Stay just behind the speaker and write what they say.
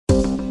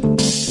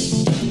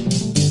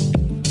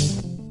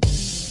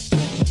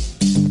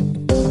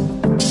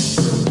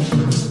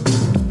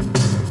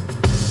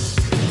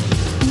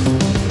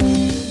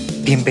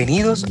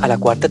Bienvenidos a la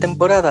cuarta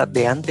temporada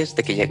de Antes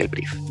de que llegue el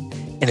brief.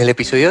 En el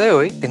episodio de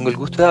hoy tengo el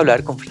gusto de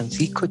hablar con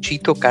Francisco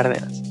Chito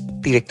Cárdenas,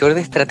 director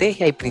de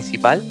estrategia y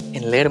principal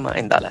en Lerma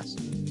en Dallas,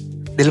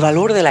 del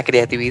valor de la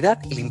creatividad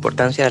y la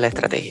importancia de la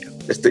estrategia.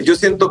 Yo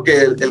siento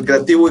que el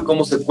creativo y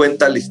cómo se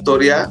cuenta la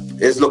historia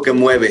es lo que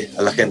mueve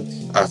a la gente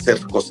a hacer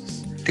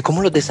cosas. De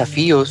cómo los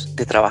desafíos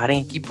de trabajar en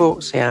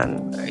equipo se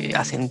han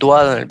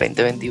acentuado en el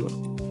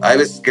 2021. Hay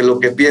veces que lo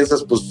que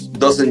piensas pues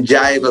doesn't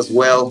jive as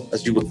well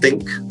as you would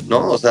think,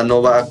 ¿no? O sea,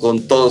 no va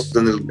con todos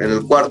en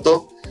el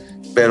cuarto,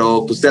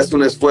 pero pues te hace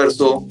un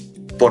esfuerzo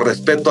por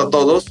respeto a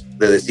todos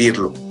de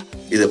decirlo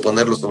y de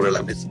ponerlo sobre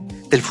la mesa.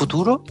 Del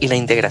futuro y la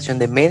integración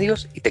de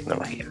medios y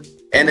tecnología.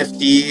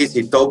 NFTs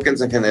y tokens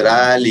en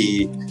general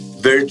y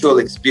virtual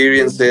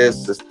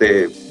experiences,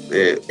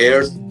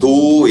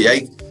 Earth2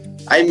 y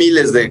hay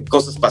miles de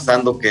cosas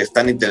pasando que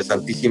están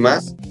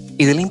interesantísimas.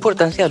 Y de la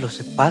importancia de los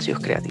espacios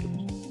creativos.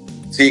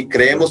 Sí,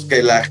 creemos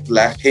que la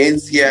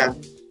agencia,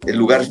 el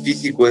lugar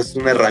físico es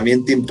una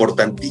herramienta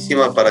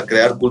importantísima para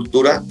crear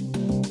cultura.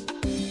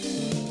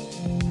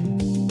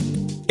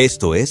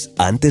 Esto es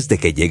Antes de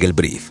que llegue el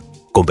brief.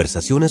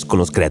 Conversaciones con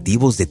los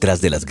creativos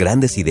detrás de las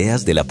grandes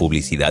ideas de la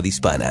publicidad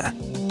hispana.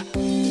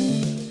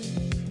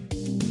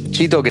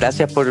 Chito,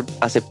 gracias por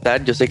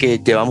aceptar. Yo sé que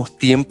llevamos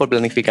tiempo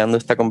planificando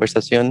esta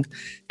conversación.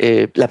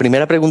 La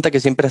primera pregunta que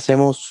siempre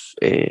hacemos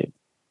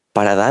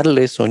para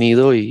darle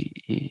sonido y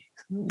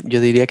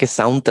yo diría que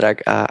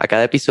soundtrack a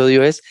cada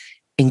episodio es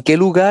 ¿en qué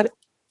lugar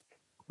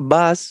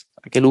vas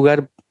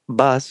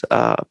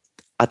a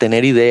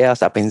tener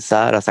ideas, a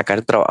pensar, a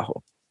sacar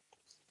trabajo?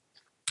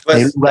 Pues,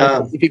 ¿Hay un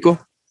lugar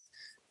específico?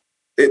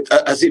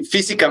 Así,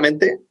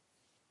 físicamente.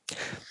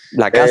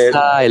 La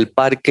casa, el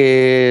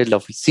parque, la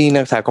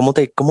oficina, o sea,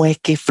 ¿cómo es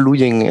que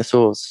fluyen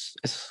esos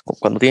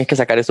cuando tienes que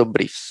sacar esos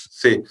briefs?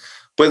 Sí,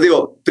 pues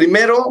digo,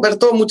 primero,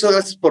 Berto, muchas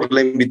gracias por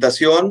la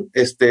invitación.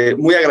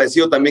 Muy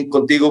agradecido también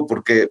contigo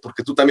porque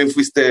tú también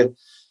fuiste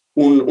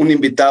un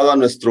invitado a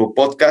nuestro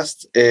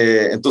podcast.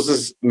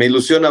 Entonces, me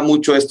ilusiona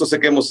mucho esto. Sé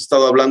que hemos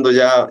estado hablando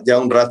ya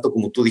un rato,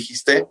 como tú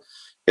dijiste.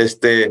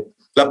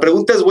 La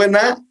pregunta es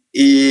buena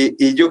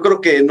y yo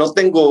creo que no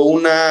tengo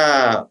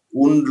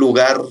un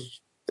lugar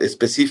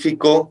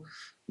específico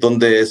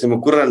donde se me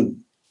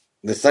ocurran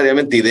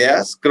necesariamente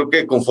ideas. Creo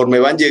que conforme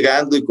van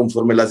llegando y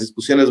conforme las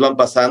discusiones van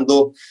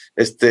pasando,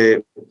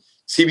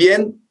 si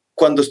bien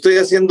cuando estoy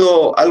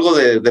haciendo algo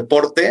de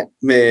deporte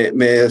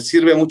me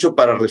sirve mucho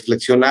para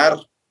reflexionar,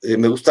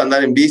 me gusta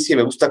andar en bici,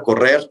 me gusta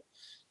correr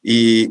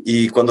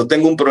y cuando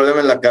tengo un problema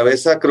en la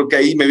cabeza, creo que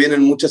ahí me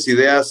vienen muchas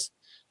ideas.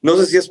 No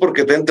sé si es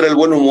porque te entra el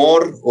buen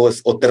humor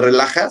o te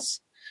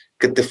relajas,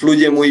 que te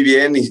fluye muy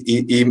bien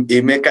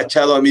y me he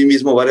cachado a mí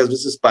mismo varias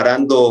veces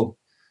parando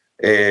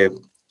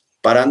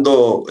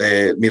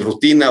mi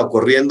rutina o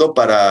corriendo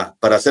para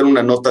hacer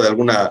una nota de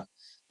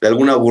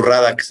alguna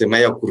burrada que se me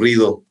haya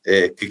ocurrido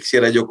que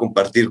quisiera yo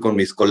compartir con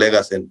mis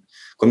colegas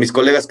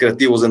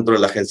creativos dentro de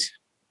la agencia.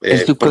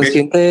 El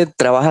subconsciente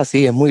trabaja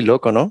así, es muy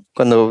loco, ¿no?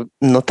 Cuando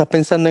no estás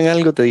pensando en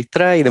algo te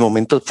distrae y de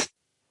momento...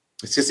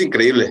 Sí, es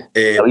increíble.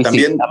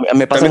 También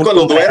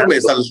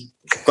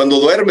cuando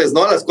duermes,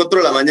 ¿no? A las 4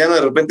 de la mañana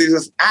de repente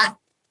dices,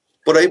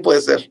 por ahí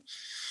puede ser.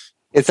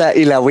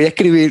 Y la voy a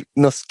escribir,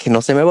 que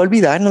no se me va a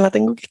olvidar, no la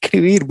tengo que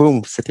escribir,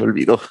 boom, se te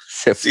olvidó,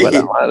 se fue a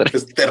la madre.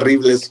 Es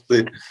terrible eso.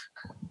 Sí.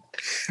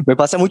 Me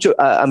pasa mucho,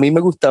 a mí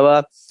me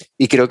gustaba,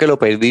 y creo que lo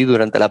perdí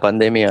durante la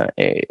pandemia,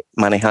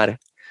 manejar.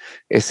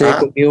 Ese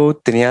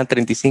commute tenía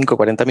 35,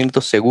 40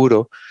 minutos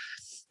seguro.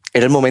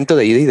 Era el momento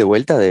de ida y de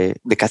vuelta, de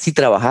casi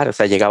trabajar. O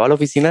sea, llegaba a la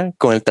oficina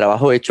con el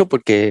trabajo hecho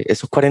porque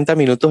esos 40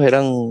 minutos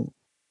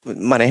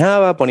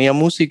manejaba, ponía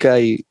música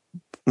y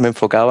me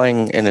enfocaba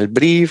en el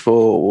brief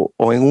o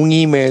en un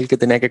email que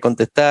tenía que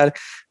contestar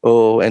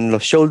o en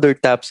los shoulder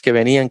taps que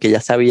venían, que ya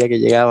sabía que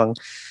llegaban.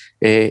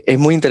 Es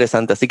muy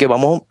interesante. Así que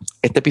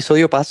este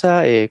episodio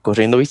pasa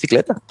corriendo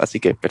bicicleta. Así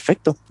que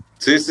perfecto.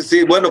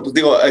 Sí. Bueno, pues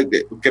digo,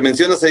 que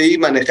mencionas ahí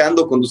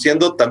manejando,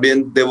 conduciendo,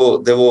 también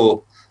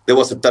debo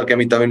aceptar que a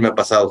mí también me ha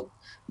pasado.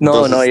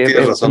 Entonces,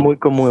 es muy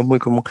común, es muy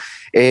común.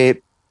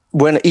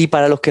 Bueno, y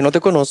para los que no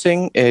te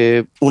conocen,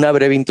 una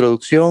breve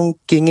introducción.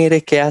 ¿Quién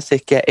eres? ¿Qué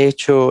haces? ¿Qué has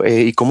hecho?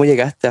 ¿Y cómo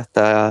llegaste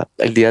hasta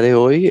el día de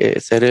hoy?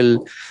 Ser el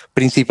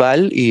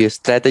principal y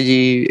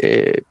strategy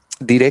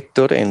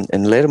director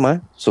en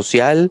Lerma,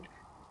 social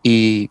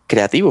y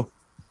creativo.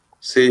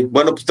 Sí,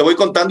 bueno, pues te voy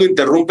contando,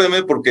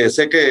 interrúmpeme porque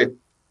sé que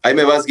ahí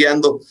me vas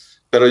guiando,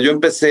 pero yo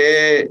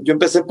empecé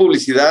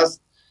publicidad.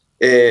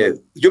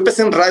 Yo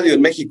empecé en radio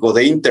en México,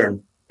 de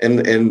intern,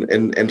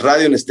 en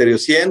radio en Stereo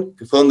 100,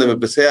 que fue donde me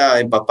empecé a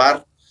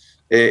empapar.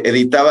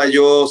 Editaba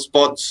yo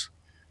spots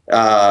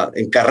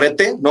en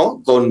carrete,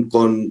 ¿no?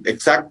 Con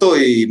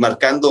exacto y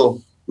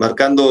marcando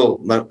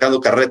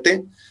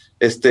carrete.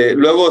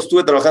 Luego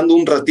estuve trabajando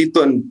un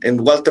ratito en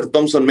Walter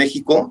Thompson,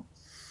 México,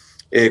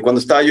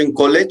 cuando estaba yo en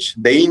college,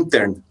 de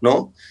intern,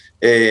 ¿no?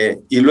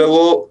 Y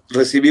luego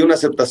recibí una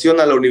aceptación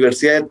a la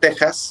Universidad de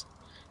Texas,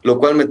 lo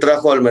cual me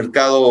trajo al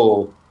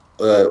mercado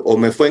o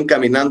me fue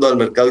encaminando al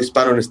mercado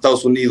hispano en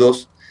Estados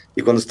Unidos.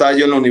 Y cuando estaba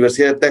yo en la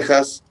Universidad de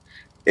Texas,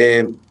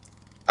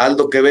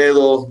 Aldo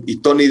Quevedo y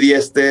Tony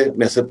Dieste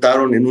me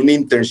aceptaron en un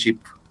internship,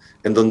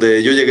 en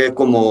donde yo llegué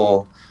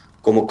como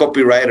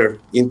copywriter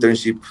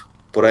internship,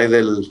 por ahí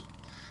del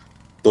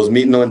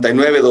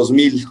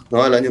 99-2000,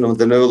 ¿no? El año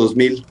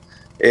 99-2000.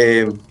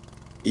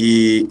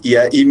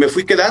 Y me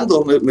fui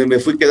quedando, me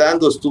fui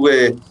quedando,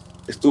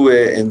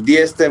 estuve en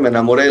Dieste, me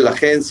enamoré de la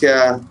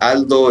agencia.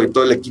 Aldo y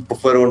todo el equipo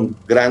fueron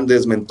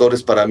grandes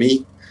mentores para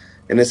mí.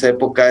 En esa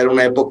época era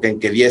una época en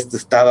que Dieste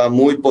estaba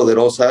muy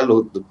poderosa.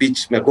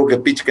 Me acuerdo que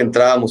pitch que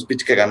entrábamos,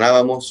 pitch que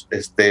ganábamos,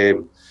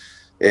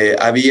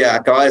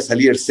 acababa de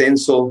salir el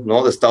censo,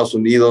 ¿no?, de Estados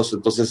Unidos,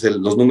 entonces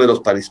los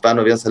números para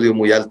hispano habían salido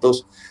muy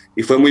altos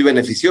y fue muy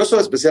beneficioso,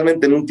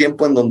 especialmente en un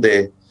tiempo en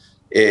donde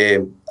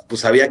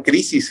pues había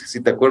crisis. Si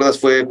te acuerdas,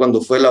 fue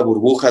cuando fue la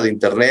burbuja de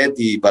internet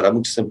y para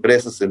muchas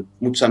empresas,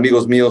 muchos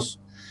amigos míos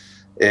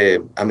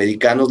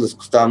americanos les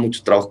costaba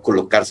mucho trabajo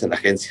colocarse en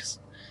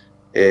agencias.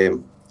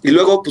 Y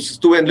luego pues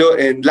estuve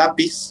en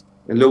Lápiz,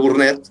 en Leo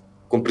Burnett,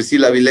 con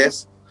Priscila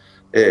Vilés,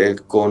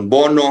 con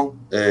Bono,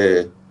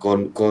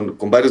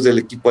 con varios del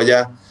equipo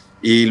allá,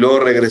 y luego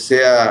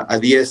regresé a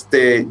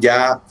Dieste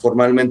ya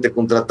formalmente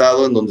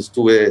contratado, en donde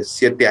estuve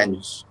 7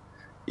 años.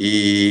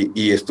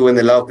 Y estuve en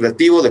el lado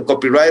creativo de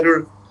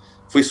copywriter,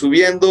 fui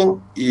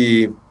subiendo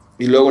y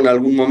luego en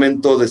algún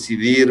momento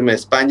decidí irme a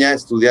España a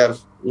estudiar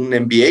un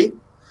MBA,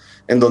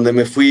 en donde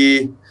me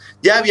fui.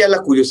 Ya había la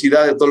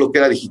curiosidad de todo lo que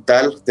era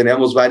digital.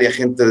 Teníamos varias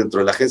gente dentro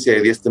de la agencia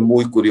de Dieste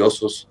muy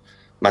curiosos.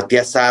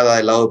 Matías Sada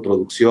del lado de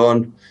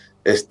producción,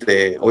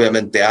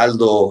 obviamente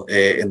Aldo,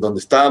 en donde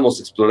estábamos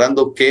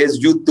explorando qué es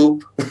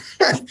YouTube,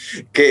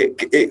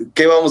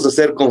 qué vamos a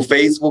hacer con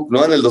Facebook,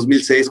 ¿no? En el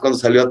 2006, cuando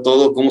salió a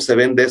todo, cómo se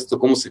vende esto,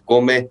 cómo se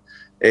come.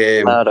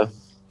 Claro.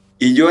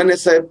 Y yo en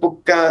esa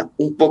época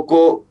un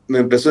poco me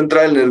empezó a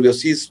entrar el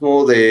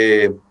nerviosismo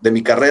de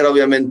mi carrera,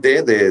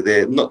 obviamente,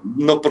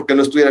 no porque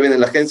no estuviera bien en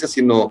la agencia,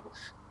 sino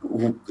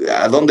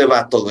a dónde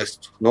va todo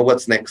esto, ¿no?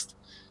 What's next.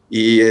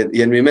 Y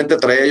en mi mente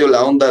traía yo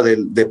la onda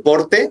del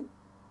deporte,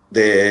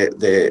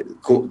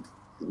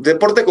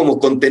 deporte como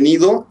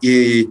contenido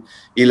y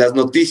las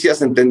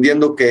noticias,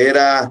 entendiendo que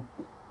era,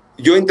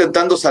 yo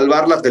intentando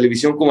salvar la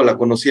televisión como la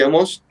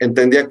conocíamos,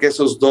 entendía que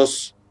esas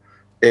dos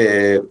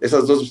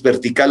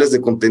verticales de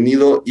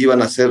contenido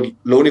iban a ser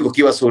lo único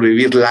que iba a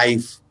sobrevivir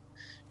live.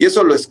 Y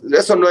eso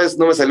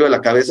no me salió de la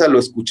cabeza, lo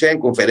escuché en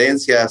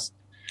conferencias.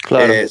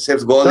 Claro.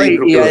 Seth Godin,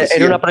 no, y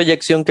era una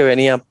proyección que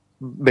venía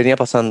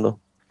pasando.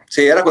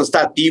 Sí, era cuando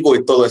estaba activo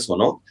y todo eso,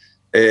 ¿no?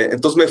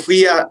 Entonces me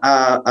fui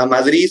a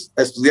Madrid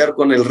a estudiar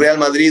con el Real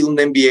Madrid un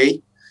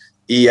MBA,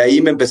 y ahí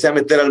me empecé a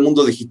meter al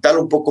mundo digital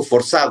un poco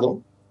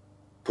forzado,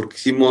 porque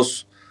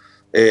hicimos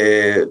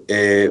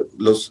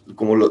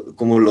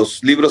como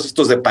los libros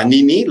estos de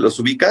Panini, los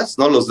ubicas,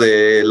 ¿no? Los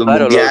de los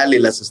Mundial y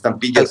las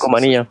estampillas.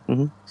 Calcomanía.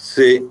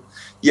 Sí.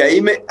 Y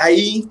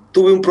ahí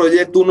tuve un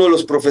proyecto, uno de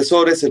los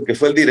profesores, el que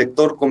fue el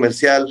director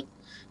comercial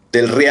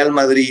del Real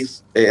Madrid,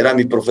 era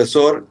mi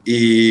profesor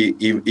y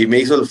me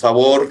hizo el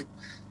favor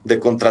de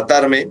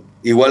contratarme,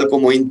 igual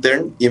como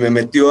intern, y me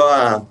metió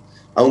a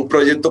un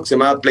proyecto que se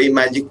llamaba Play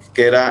Magic,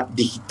 que era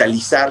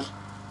digitalizar.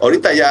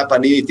 Ahorita ya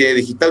Panini tiene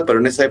digital, pero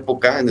en esa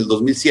época, en el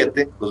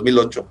 2007,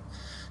 2008,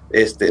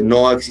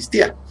 no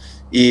existía.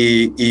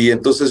 Y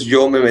entonces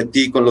yo me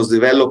metí con los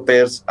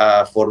developers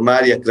a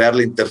formar y a crear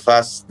la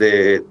interfaz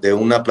de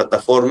una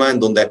plataforma en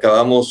donde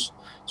acabamos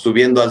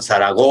subiendo al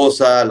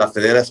Zaragoza, a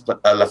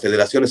la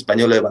Federación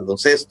Española de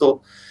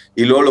Baloncesto,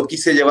 y luego lo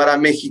quise llevar a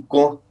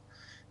México,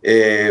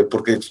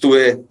 porque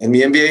estuve en mi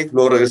MBA,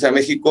 luego regresé a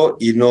México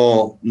y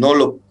no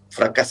lo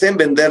fracasé en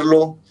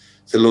venderlo.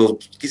 Se lo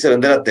quise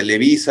vender a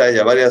Televisa y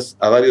a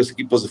varios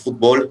equipos de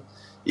fútbol,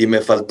 y me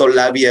faltó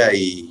labia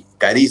y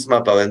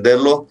carisma para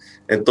venderlo.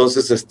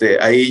 Entonces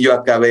ahí yo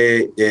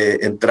acabé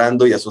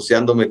entrando y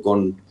asociándome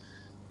con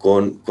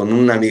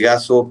un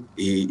amigazo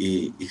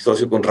y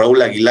socio, con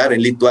Raúl Aguilar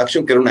en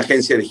Lead2Action, que era una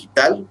agencia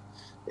digital,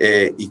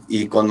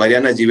 y con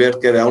Mariana Gibert,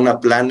 que era una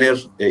planner,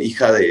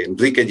 hija de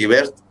Enrique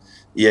Gibert,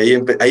 y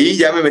ahí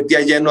ya me metí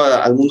a lleno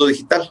al mundo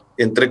digital.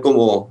 Entré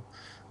como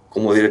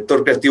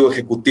director creativo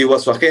ejecutivo a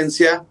su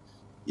agencia,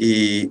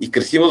 y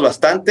crecimos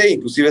bastante.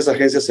 Inclusive esa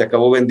agencia se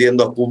acabó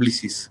vendiendo a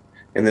Publicis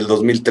en el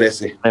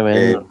 2013.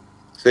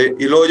 Sí,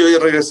 y luego yo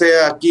regresé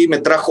aquí, me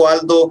trajo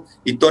Aldo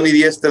y Tony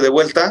Dieste de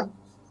vuelta,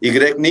 y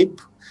Greg Knipp,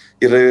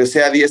 y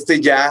regresé a Dieste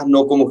ya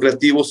no como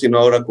creativo, sino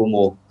ahora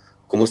como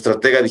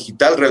estratega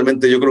digital.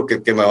 Realmente yo creo que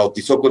el que me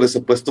bautizó con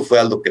ese puesto fue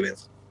Aldo Quevedo.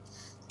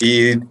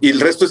 Y el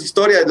resto es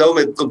historia. Luego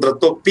me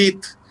contrató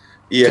Pete,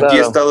 y aquí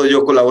he estado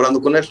yo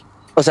colaborando con él.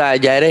 O sea,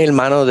 ya eres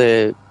hermano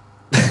de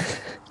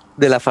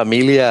la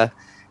familia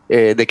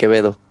de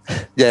Quevedo.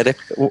 Ya eres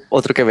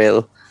otro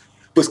Quevedo.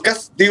 Pues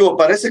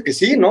parece que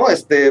sí, ¿no?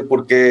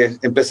 Porque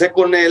empecé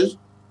con él,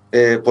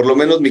 por lo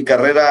menos mi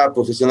carrera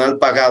profesional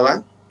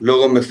pagada.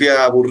 Luego me fui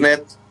a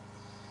Burnett,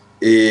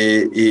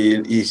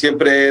 y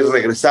siempre he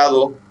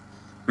regresado.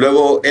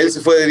 Luego él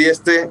se fue de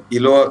Dieste y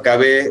luego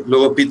acabé.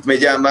 Luego Pete me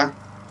llama,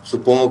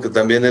 supongo que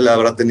también él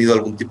habrá tenido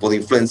algún tipo de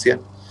influencia,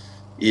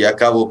 y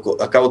acabo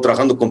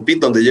trabajando con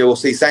Pete, donde llevo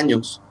 6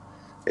 años.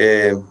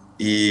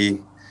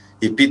 Y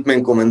Pete me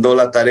encomendó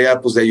la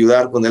tarea pues de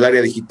ayudar con el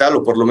área digital,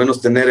 o por lo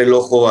menos tener el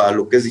ojo a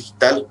lo que es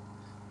digital,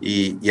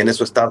 y en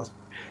eso he estado,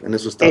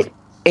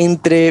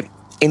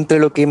 Entre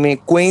lo que me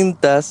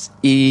cuentas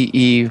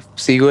y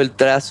sigo el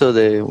trazo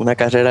de una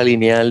carrera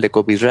lineal de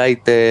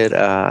copywriter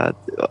a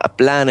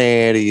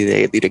planner y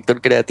de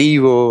director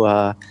creativo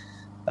a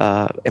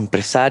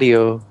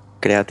empresario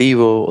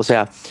creativo, o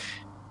sea,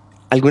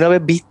 ¿alguna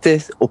vez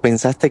viste o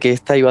pensaste que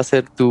esta iba a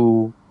ser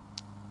tu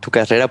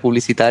carrera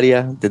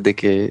publicitaria desde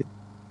que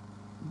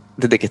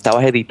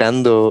estabas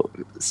editando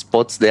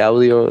spots de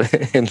audio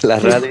en la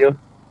radio?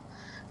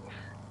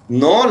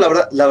 No,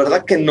 la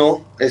verdad que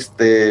no.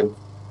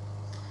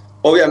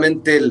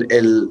 Obviamente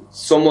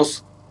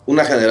somos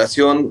una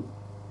generación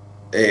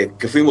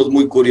que fuimos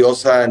muy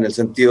curiosa en el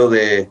sentido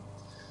de,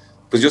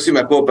 pues yo sí me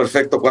acuerdo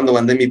perfecto cuando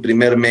mandé mi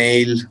primer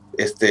mail,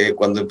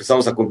 cuando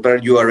empezamos a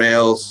comprar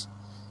URLs,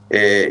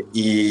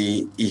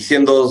 y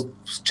siendo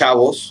pues,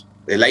 chavos,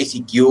 el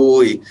ICQ,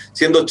 y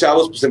siendo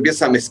chavos, pues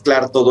empieza a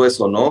mezclar todo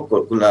eso, ¿no?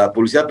 Con la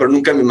publicidad, pero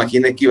nunca me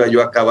imaginé que iba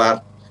yo a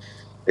acabar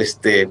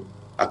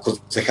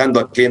aconsejando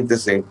a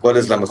clientes en cuál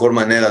es la mejor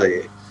manera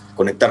de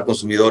conectar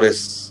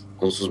consumidores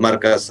con sus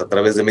marcas a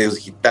través de medios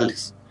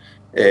digitales.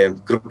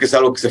 Creo que es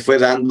algo que se fue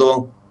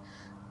dando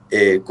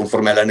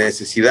conforme a la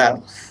necesidad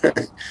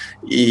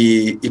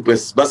y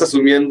pues vas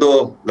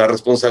asumiendo la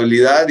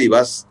responsabilidad y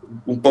vas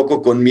un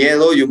poco con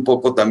miedo y un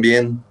poco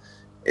también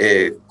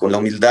con la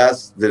humildad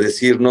de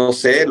decir no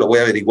sé, lo voy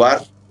a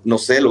averiguar, no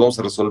sé, lo vamos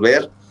a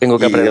resolver. Tengo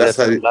que aprender,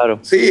 claro.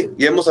 Sí,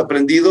 y hemos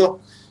aprendido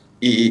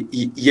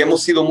y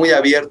hemos sido muy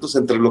abiertos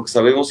entre lo que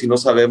sabemos y no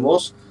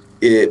sabemos,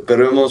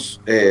 pero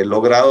hemos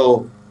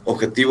logrado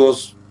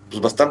objetivos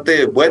pues,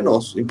 bastante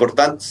buenos,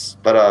 importantes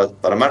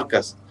para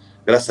marcas,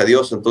 gracias a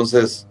Dios.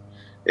 Entonces,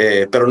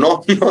 pero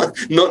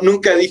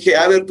nunca dije,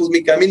 a ver, pues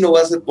mi camino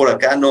va a ser por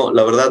acá. No,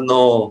 la verdad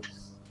no,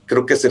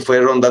 creo que se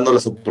fueron dando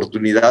las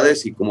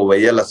oportunidades y como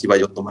veía las iba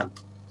yo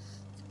tomando.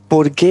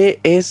 ¿Por qué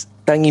es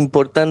tan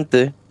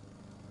importante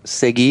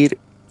seguir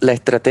la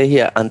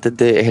estrategia antes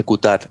de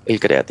ejecutar el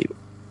creativo?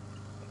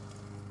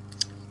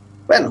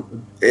 Bueno,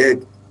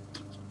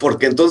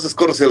 porque entonces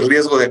corres el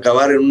riesgo de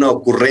acabar en una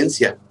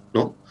ocurrencia,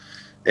 ¿no?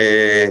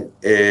 En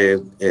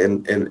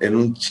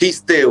un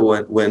chiste o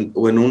en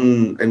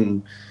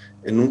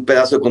un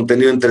pedazo de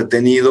contenido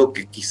entretenido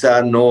que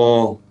quizá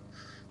no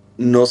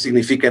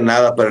signifique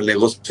nada para el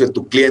negocio de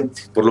tu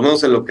cliente, por lo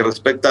menos en lo que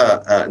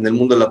respecta en el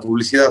mundo de la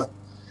publicidad.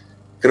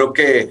 Creo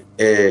que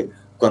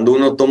cuando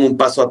uno toma un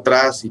paso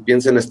atrás y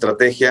piensa en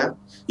estrategia,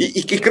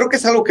 y que creo que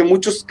es algo que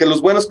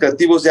los buenos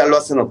creativos ya lo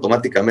hacen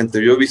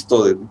automáticamente. Yo he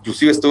visto,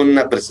 inclusive estuve en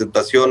una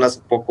presentación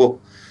hace poco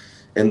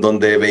en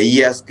donde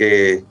veías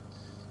que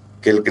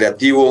el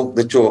creativo,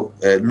 de hecho,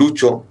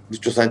 Lucho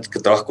Sánchez,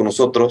 que trabaja con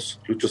nosotros,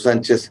 Lucho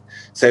Sánchez,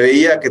 se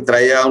veía que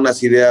traía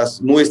unas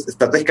ideas muy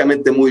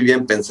estratégicamente muy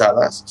bien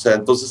pensadas. O sea,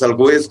 entonces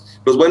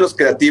los buenos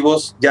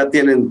creativos ya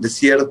tienen de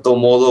cierto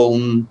modo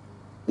un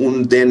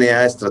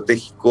DNA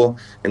estratégico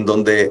en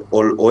donde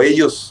o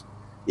ellos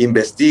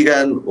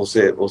investigan o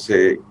se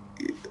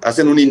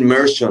hacen un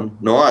immersion,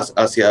 ¿no?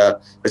 hacia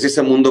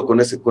ese mundo con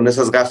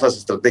esas gafas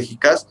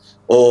estratégicas,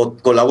 o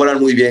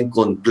colaboran muy bien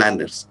con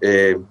planners.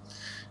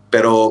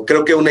 Pero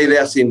creo que una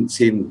idea sin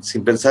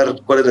pensar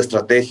cuál es la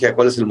estrategia,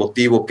 cuál es el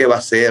motivo, qué va a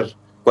hacer,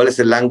 cuál es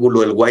el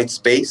ángulo, el white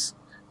space,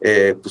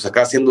 pues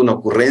acaba siendo una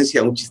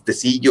ocurrencia, un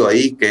chistecillo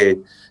ahí que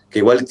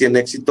igual tiene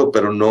éxito,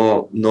 pero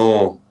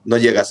no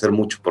llega a ser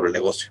mucho por el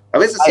negocio. A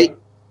veces sí.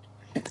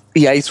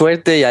 Y hay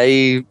suerte y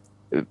hay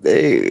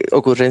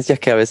ocurrencias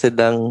que a veces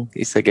dan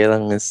y se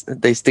quedan,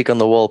 they stick on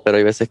the wall, pero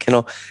hay veces que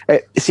no.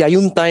 Si hay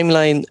un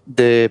timeline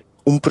de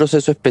un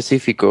proceso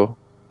específico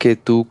que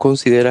tú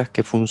consideras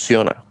que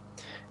funciona,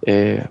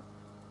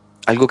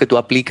 algo que tú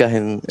aplicas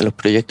en los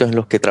proyectos en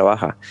los que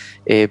trabajas,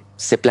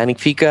 se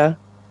planifica,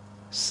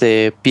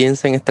 se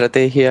piensa en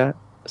estrategia,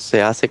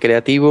 se hace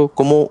creativo.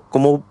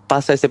 ¿Cómo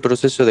pasa ese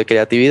proceso de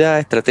creatividad,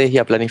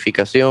 estrategia,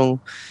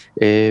 planificación,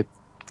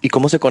 y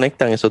cómo se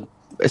conectan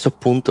esos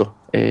puntos?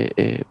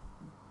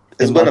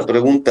 Es buena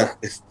pregunta.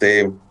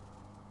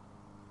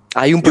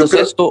 ¿Hay un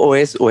proceso o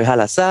es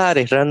al azar,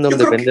 es random,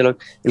 depende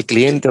del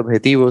cliente,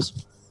 objetivos?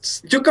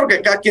 Yo creo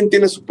que cada quien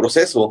tiene su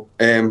proceso.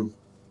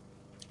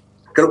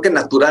 Creo que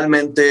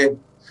naturalmente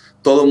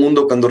todo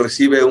mundo cuando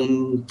recibe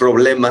un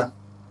problema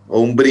o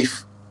un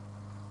brief,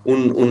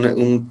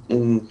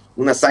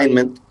 un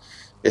assignment,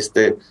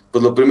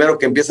 pues lo primero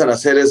que empiezan a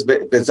hacer es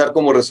pensar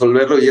cómo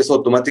resolverlo, y eso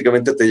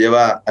automáticamente te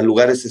lleva a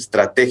lugares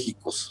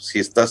estratégicos si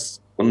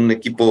estás con un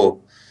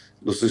equipo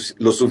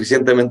lo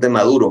suficientemente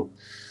maduro.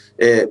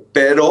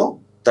 Pero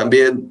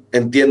también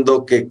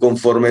entiendo que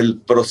conforme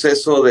el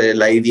proceso de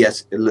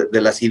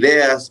las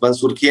ideas van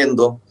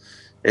surgiendo,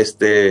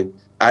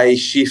 hay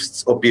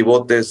shifts o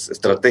pivotes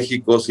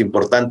estratégicos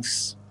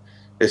importantes.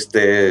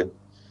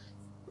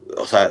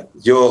 O sea,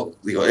 yo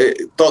digo,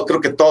 creo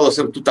que todos,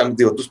 tú también,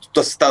 digo, tú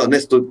has estado en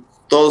esto,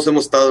 todos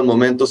hemos estado en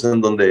momentos en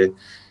donde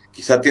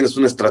quizá tienes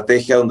una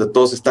estrategia donde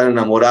todos están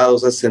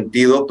enamorados, hace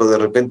sentido, pero de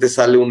repente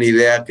sale una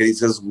idea que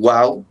dices,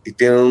 wow, y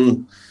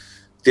tiene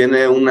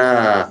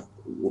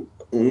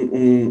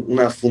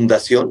una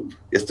fundación,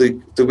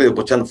 estoy medio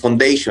pochando,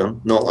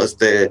 foundation, ¿no?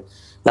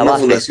 La Una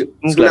base. fundación,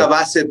 es una Claro.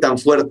 base tan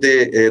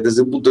fuerte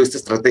desde un punto de vista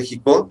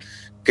estratégico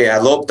que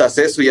adoptas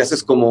eso y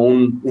haces como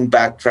un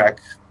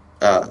backtrack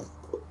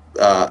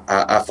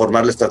a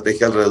formar la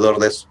estrategia alrededor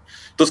de eso.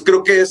 Entonces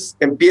creo que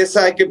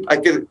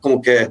hay que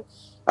como que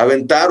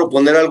aventar o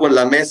poner algo en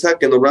la mesa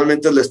que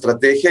normalmente es la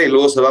estrategia y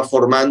luego se va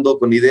formando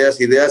con ideas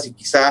y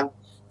quizá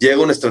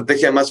llega una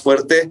estrategia más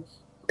fuerte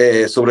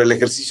sobre el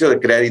ejercicio de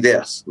crear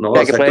ideas, ¿no? O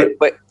sea, O que sea,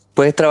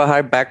 puedes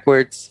trabajar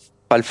backwards,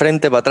 para el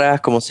frente, para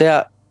atrás, como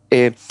sea.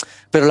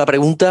 Pero la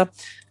pregunta,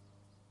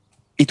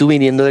 y tú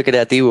viniendo de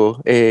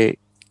creativo,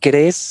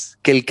 ¿crees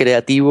que el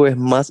creativo es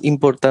más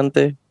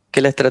importante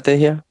que la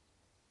estrategia?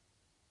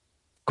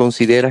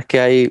 ¿Consideras que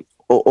hay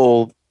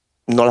o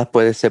no las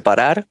puedes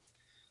separar?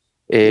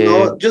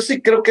 no, yo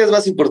sí creo que es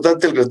más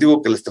importante el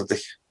creativo que la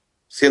estrategia.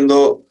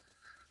 Siendo,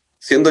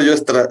 siendo yo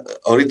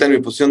ahorita en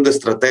mi posición de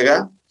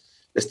estratega,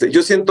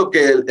 yo siento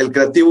que el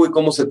creativo y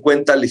cómo se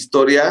cuenta la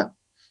historia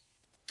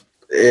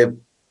eh,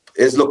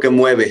 es lo que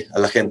mueve a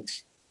la gente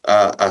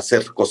a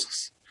hacer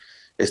cosas.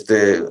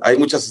 Hay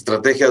muchas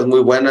estrategias muy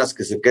buenas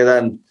que se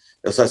quedan,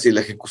 o sea, si la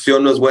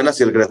ejecución no es buena,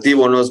 si el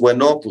creativo no es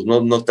bueno, pues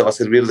no te va a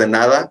servir de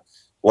nada,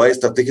 o hay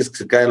estrategias que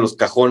se caen en los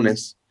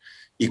cajones.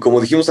 Y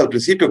como dijimos al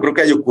principio, creo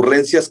que hay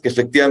ocurrencias que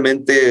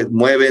efectivamente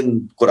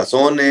mueven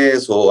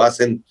corazones o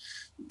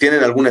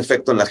tienen algún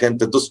efecto en la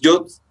gente. Entonces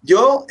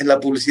yo en la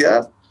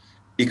publicidad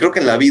y creo que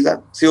en la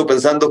vida sigo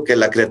pensando que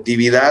la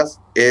creatividad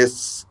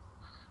es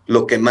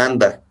lo que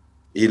manda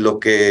y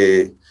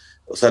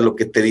o sea, lo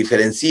que te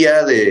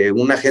diferencia de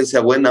una agencia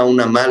buena a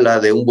una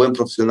mala, de un buen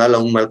profesional a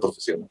un mal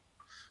profesional.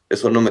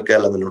 Eso no me queda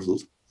la menor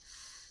duda.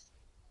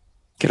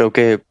 Creo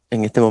que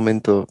en este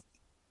momento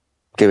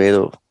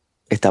Quevedo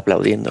está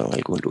aplaudiendo en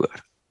algún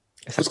lugar.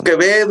 Pues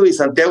Quevedo y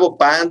Santiago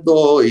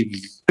Pando y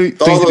Tu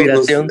todos los,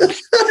 inspiración.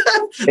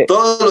 Eh,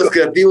 todos los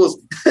creativos.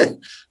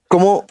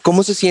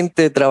 ¿Cómo se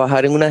siente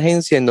trabajar en una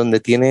agencia en donde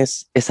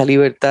tienes esa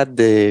libertad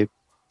de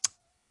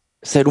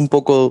ser un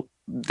poco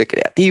de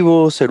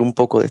creativo, ser un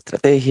poco de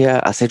estrategia,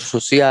 hacer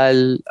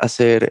social,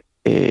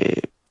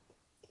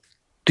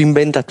 tú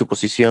inventas tu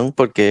posición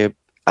porque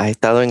has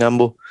estado en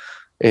ambos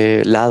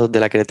lados de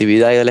la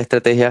creatividad y de la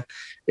estrategia?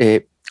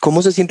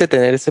 ¿Cómo se siente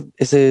tener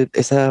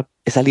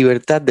esa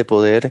libertad de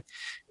poder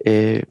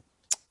eh,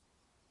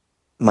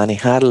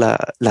 manejar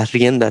las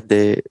riendas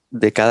de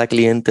cada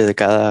cliente, de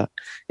cada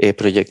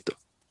proyecto?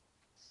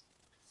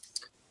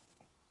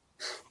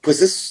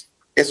 Pues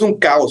es un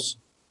caos,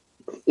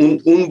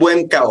 un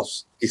buen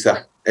caos,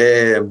 quizá.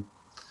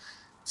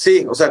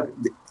 Sí, o sea,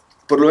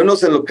 por lo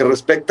menos en lo que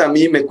respecta a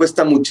mí, me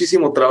cuesta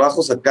muchísimo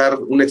trabajo sacar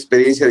una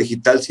experiencia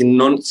digital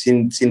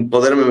sin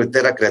poderme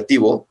meter a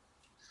creativo.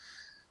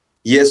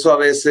 Y eso a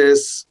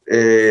veces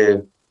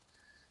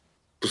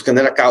pues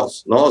genera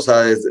caos, ¿no? O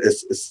sea,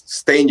 es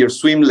stay in your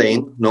swim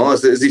lane, ¿no?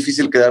 Es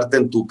difícil quedarte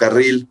en tu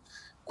carril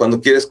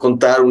cuando quieres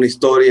contar una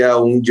historia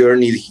o un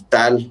journey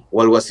digital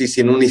o algo así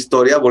sin una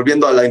historia.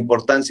 Volviendo a la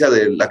importancia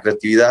de la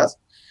creatividad,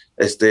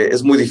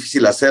 es muy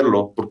difícil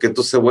hacerlo porque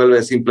entonces se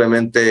vuelve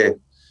simplemente,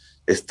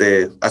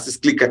 haces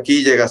clic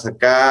aquí, llegas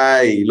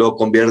acá y luego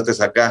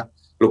conviertes acá,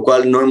 lo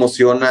cual no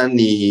emociona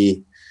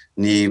ni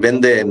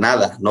vende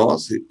nada, ¿no?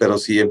 Pero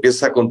si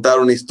empiezas a contar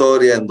una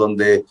historia en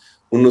donde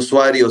un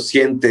usuario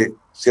siente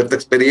cierta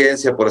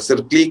experiencia por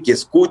hacer clic y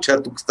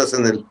escucha, tú que estás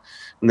en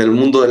el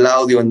mundo del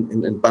audio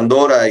en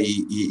Pandora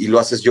y lo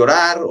haces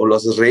llorar o lo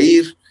haces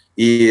reír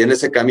y en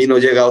ese camino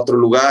llega a otro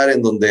lugar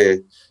en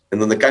donde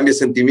cambia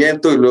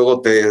sentimiento y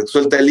luego te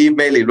suelta el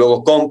email y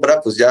luego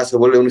compra, pues ya se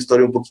vuelve una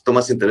historia un poquito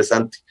más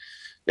interesante.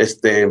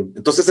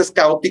 Entonces es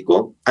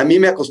caótico. A mí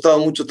me ha costado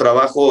mucho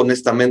trabajo,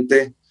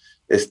 honestamente,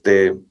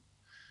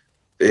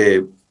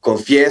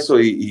 confieso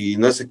y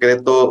no es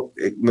secreto,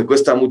 me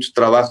cuesta mucho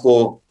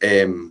trabajo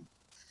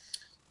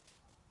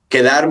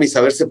quedarme y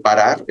saber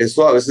separar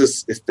eso. A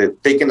veces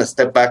taking a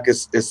step back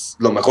es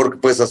lo mejor que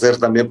puedes hacer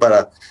también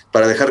para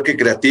dejar que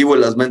creativo y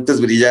las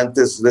mentes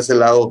brillantes de ese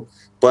lado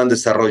puedan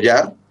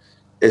desarrollar.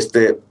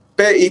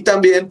 Y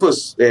también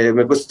pues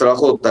me cuesta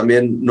trabajo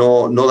también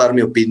no dar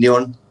mi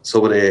opinión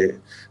sobre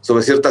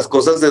ciertas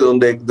cosas de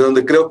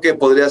donde creo que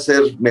podría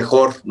ser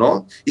mejor,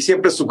 ¿no? Y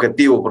siempre es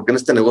subjetivo, porque en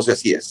este negocio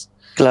así es.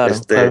 Claro,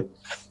 claro.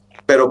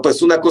 Pero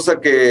pues una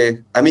cosa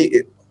que a mí,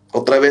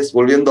 otra vez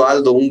volviendo a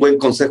Aldo, un buen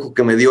consejo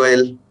que me dio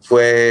él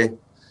fue,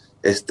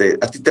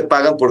 a ti te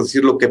pagan por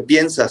decir lo que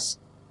piensas.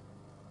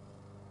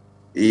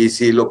 Y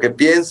si lo que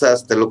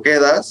piensas te lo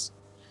quedas,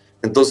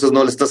 entonces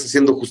no le estás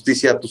haciendo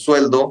justicia a tu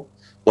sueldo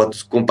o a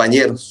tus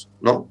compañeros,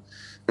 ¿no?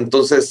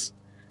 Entonces,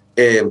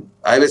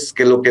 hay veces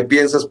que lo que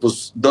piensas,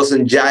 pues,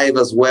 doesn't jive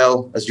as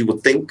well as you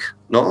would think,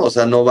 ¿no? O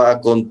sea, no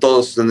va con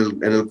todos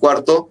en el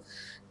cuarto,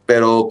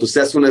 pero pues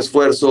se hace un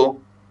esfuerzo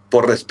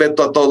por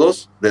respeto a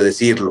todos de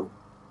decirlo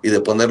y de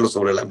ponerlo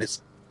sobre la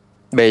mesa.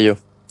 Bello.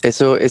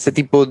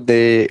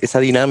 Esa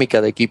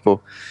dinámica de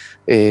equipo,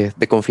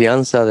 de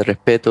confianza, de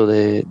respeto,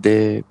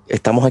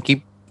 estamos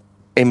aquí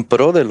en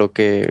pro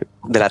de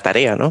la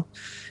tarea, ¿no?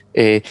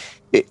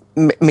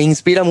 Me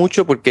inspira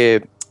mucho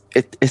porque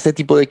este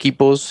tipo de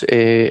equipos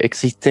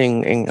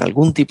existen en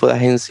algún tipo de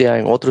agencia,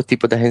 en otros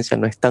tipos de agencias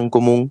no es tan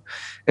común,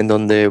 en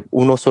donde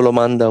uno solo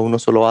manda, uno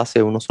solo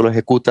hace, uno solo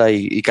ejecuta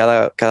y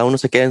cada uno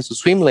se queda en su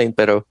swim lane,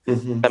 pero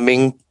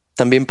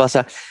también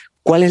pasa.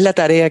 ¿Cuál es la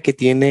tarea que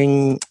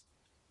tienen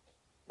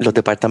los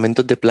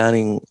departamentos de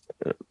planning,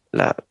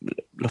 la-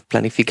 los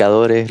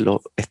planificadores,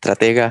 los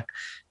estrategas,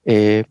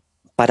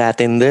 para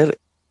atender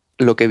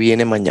lo que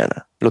viene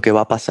mañana, lo que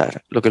va a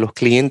pasar, lo que los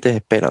clientes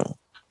esperan?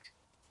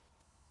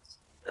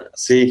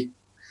 Sí,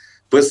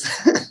 pues,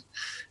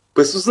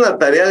 pues es una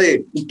tarea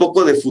de un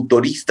poco de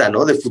futurista,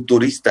 ¿no? De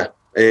futurista.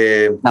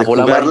 La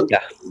bola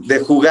mágica. De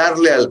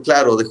jugarle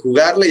claro, de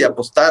jugarle y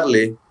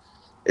apostarle.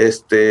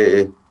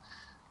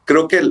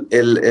 Creo que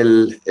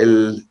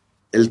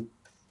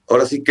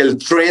ahora sí que el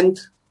trend,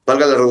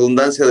 valga la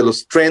redundancia, de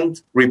los trend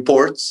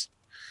reports,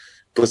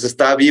 pues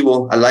está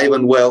vivo, alive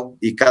and well,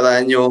 y cada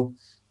año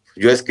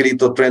yo he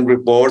escrito Trend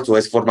Reports o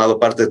he formado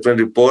parte de Trend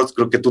Reports.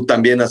 Creo que tú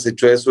también has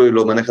hecho eso y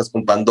lo manejas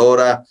con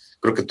Pandora.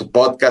 Creo que tu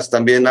podcast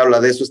también habla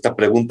de eso. Esta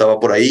pregunta va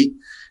por ahí.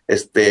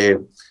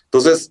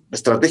 Entonces,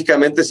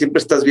 estratégicamente siempre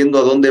estás viendo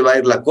a dónde va a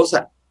ir la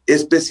cosa,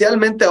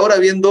 especialmente ahora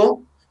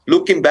viendo,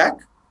 looking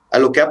back, a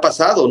lo que ha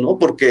pasado, ¿no?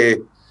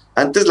 Porque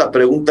antes la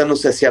pregunta no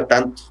se hacía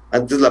tanto.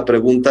 Antes la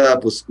pregunta,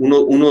 pues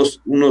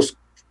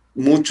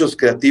muchos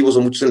creativos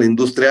o muchos en la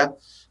industria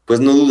pues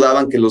no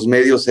dudaban que los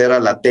medios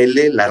eran la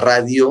tele, la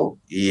radio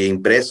y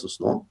impresos,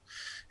 ¿no?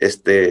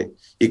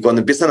 Y cuando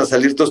empiezan a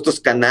salir todos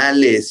estos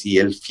canales y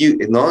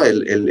 ¿no?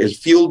 el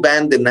Fuel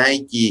Band de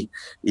Nike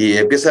y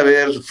empieza a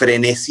haber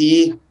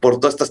frenesí por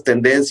todas estas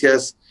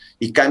tendencias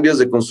y cambios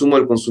de consumo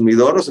del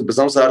consumidor, nos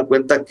empezamos a dar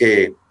cuenta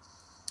que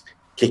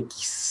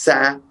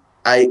quizá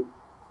hay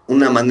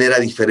una manera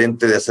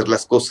diferente de hacer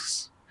las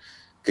cosas,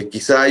 que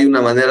quizá hay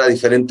una manera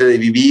diferente de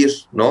vivir,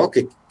 ¿no?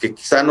 Que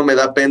quizá no me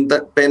da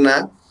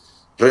pena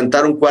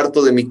rentar un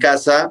cuarto de mi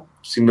casa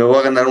si me voy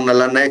a ganar una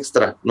lana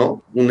extra,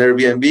 ¿no? Un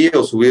Airbnb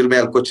o subirme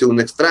al coche de un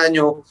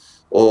extraño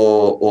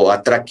o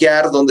a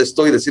traquear dónde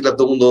estoy, decirle a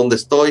todo el mundo dónde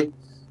estoy,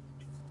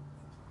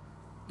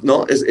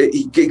 ¿no?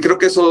 Y creo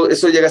que eso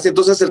llega así.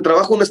 Entonces el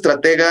trabajo de un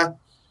estratega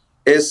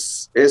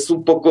es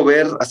un poco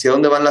ver hacia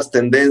dónde van las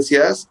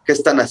tendencias, qué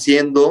están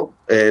haciendo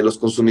los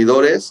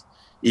consumidores,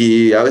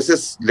 y a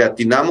veces le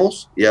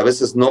atinamos y a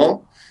veces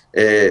no.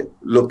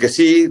 Lo que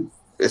sí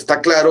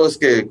está claro es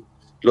que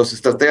los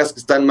estrategas que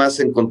están más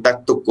en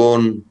contacto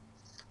con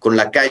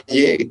la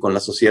calle y con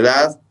la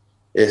sociedad,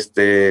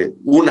 en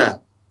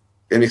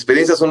mi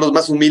experiencia son los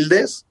más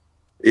humildes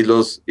y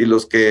los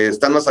que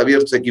están más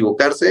abiertos a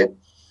equivocarse,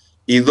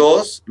 y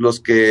dos, los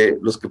que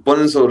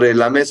ponen sobre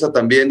la mesa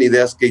también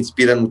ideas que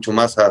inspiran mucho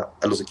más a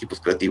los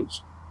equipos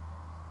creativos.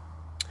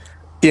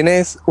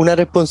 ¿Tienes una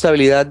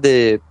responsabilidad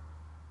de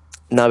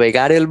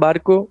navegar el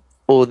barco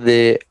o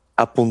de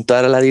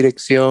apuntar a la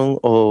dirección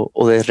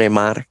o de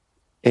remar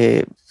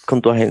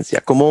con tu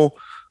agencia? ¿Cómo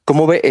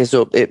ves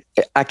eso?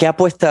 ¿A qué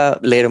apuesta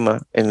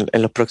Lerma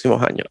en los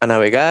próximos años? ¿A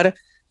navegar,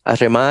 a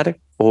remar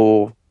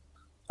o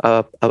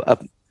a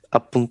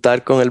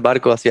apuntar con el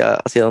barco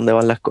hacia dónde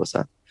van las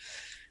cosas?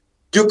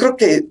 Yo creo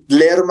que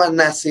Lerma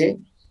nace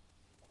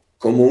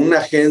como una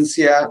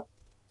agencia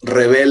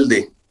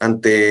rebelde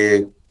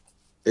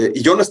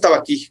y yo no estaba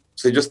aquí, o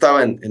sea, yo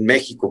estaba en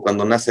México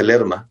cuando nace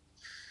Lerma,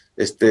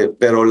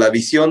 pero la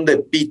visión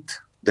de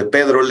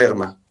Pedro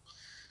Lerma,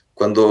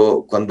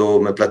 cuando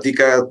me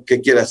platica qué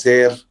quiere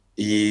hacer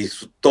y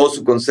todo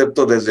su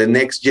concepto desde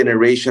Next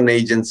Generation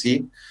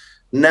Agency,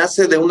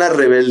 nace de una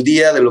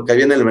rebeldía de lo que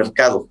había en el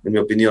mercado, en mi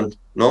opinión,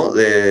 ¿no?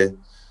 De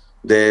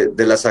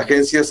las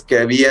agencias que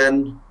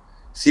habían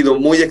sido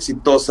muy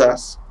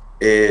exitosas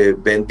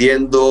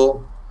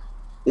vendiendo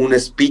un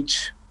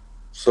speech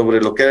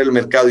sobre lo que era el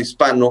mercado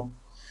hispano,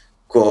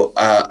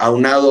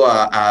 aunado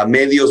a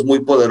medios muy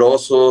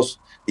poderosos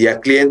y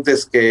a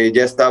clientes que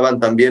ya estaban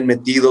también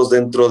metidos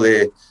dentro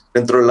del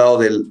lado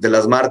de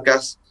las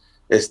marcas.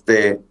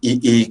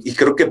 Y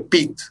creo que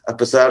Pete, a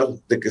pesar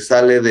de que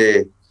sale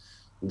de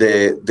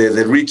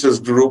The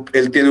Richest Group,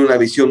 él tiene una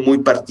visión muy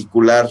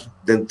particular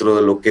dentro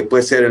de lo que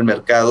puede ser el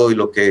mercado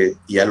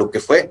y a lo que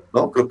fue,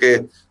 ¿no? Creo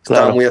que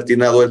estaba muy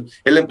atinado él.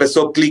 Él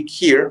empezó Click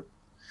Here,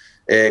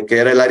 que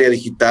era el área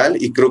digital,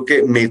 y creo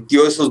que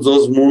metió esos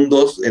dos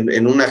mundos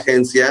en una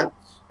agencia,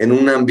 en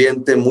un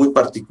ambiente muy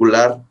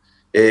particular,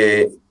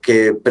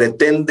 que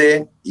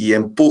pretende y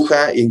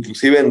empuja,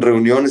 inclusive en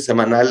reuniones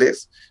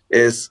semanales,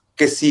 es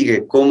qué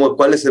sigue,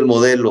 cuál es el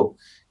modelo.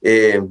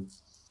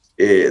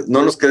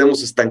 No nos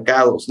quedemos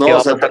estancados, ¿no? ¿Qué va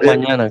a pasar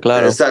mañana?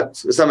 Claro.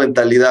 Exacto, esa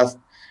mentalidad.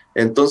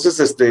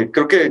 Entonces,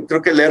 creo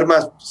que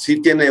Lerma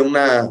sí tiene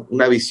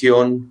una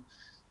visión,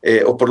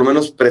 o por lo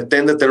menos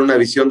pretende tener una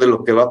visión de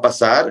lo que va a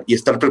pasar y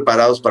estar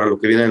preparados para lo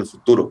que viene en el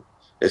futuro.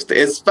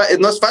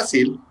 No es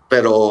fácil,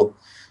 pero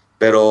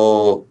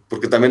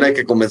porque también hay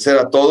que convencer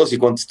a todos, y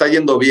cuando te está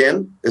yendo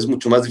bien es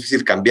mucho más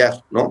difícil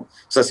cambiar, ¿no? O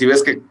sea, si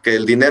ves que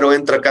el dinero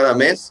entra cada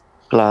mes,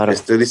 claro,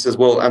 dices,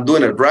 well, I'm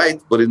doing it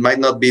right, but it might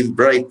not be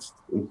right,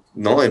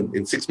 ¿no?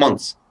 En 6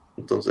 months.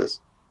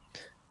 Entonces.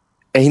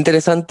 es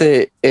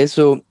interesante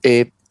eso.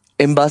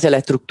 en base a la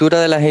estructura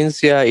de la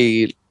agencia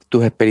y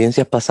tus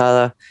experiencias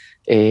pasadas,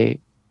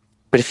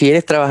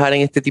 ¿prefieres trabajar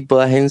en este tipo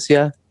de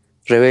agencia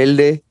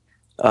rebelde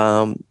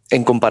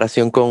en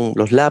comparación con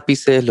los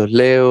lápices, los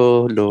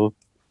Leos,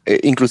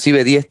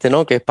 inclusive Dieste,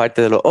 ¿no? Que es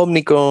parte de los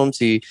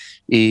Omnicoms y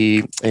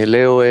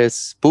Leo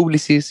es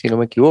Publicis, si no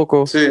me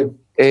equivoco. Sí,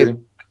 Eh,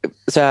 sí.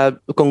 O sea,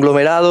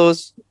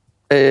 conglomerados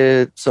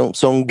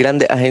son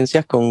grandes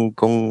agencias con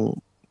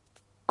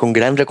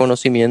gran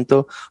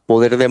reconocimiento,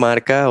 poder de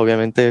marca,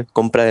 obviamente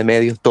compra de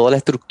medios, toda la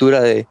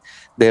estructura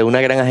de una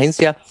gran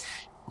agencia.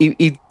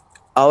 Y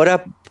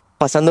ahora,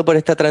 pasando por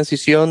esta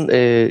transición,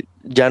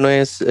 ya no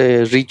es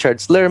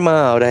Richards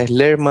Lerma, ahora es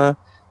Lerma,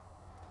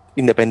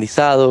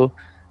 independizado.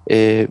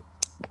 eh,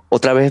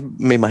 Otra vez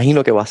me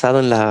imagino que basado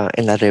en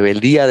la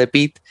rebeldía de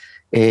Pete.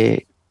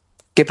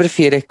 ¿Qué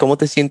prefieres? ¿Cómo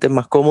te sientes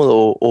más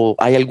cómodo? ¿O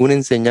hay alguna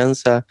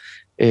enseñanza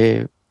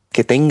eh,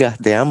 que tengas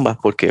de ambas?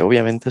 Porque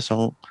obviamente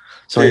son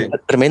Sí.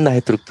 tremendas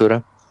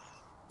estructuras.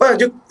 Bueno,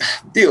 yo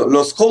digo,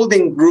 los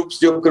holding groups,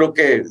 yo creo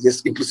que,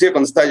 inclusive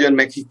cuando estaba yo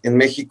en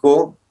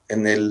México,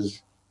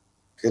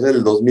 que era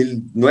el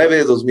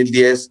 2009,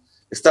 2010,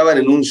 estaban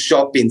en un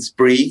shopping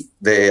spree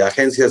de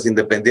agencias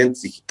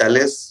independientes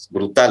digitales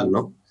brutal,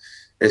 ¿no?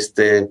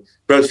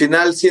 Pero al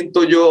final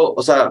siento yo,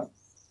 o sea,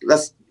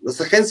 las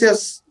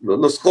agencias,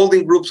 los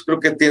holding groups creo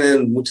que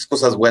tienen muchas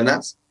cosas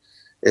buenas,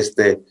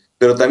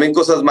 pero también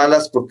cosas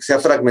malas porque se ha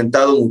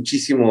fragmentado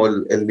muchísimo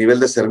el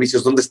nivel de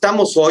servicios. Donde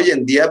estamos hoy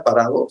en día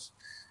parados,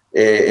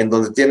 en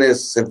donde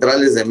tienes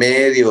centrales de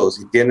medios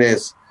y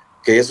tienes,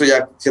 que eso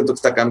ya siento que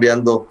está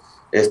cambiando,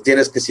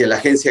 tienes que si la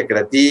agencia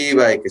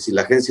creativa y que si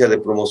la agencia de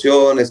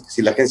promociones, que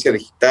si la agencia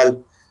digital,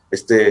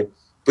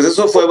 pues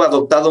eso fue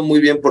adoptado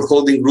muy bien por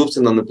holding groups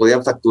en donde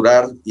podían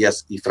facturar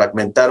y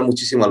fragmentar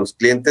muchísimo a los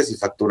clientes y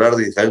facturar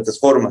de diferentes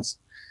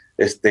formas.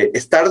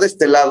 Estar de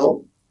este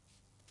lado,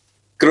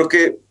 creo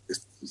que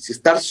si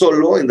estar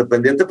solo,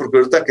 independiente, porque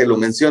ahorita que lo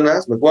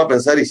mencionas, me pongo a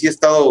pensar y sí he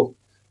estado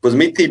pues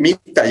mitad y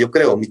mitad, yo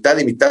creo, mitad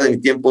y mitad de mi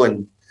tiempo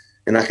en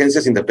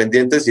agencias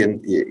independientes y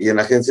en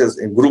agencias,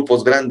 en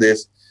grupos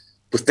grandes,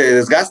 pues te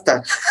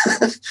desgasta.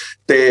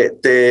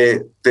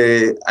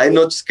 Hay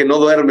noches que no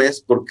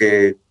duermes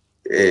porque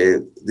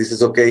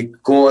dices, ok,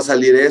 ¿cómo va a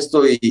salir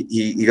esto?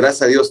 Y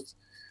gracias a Dios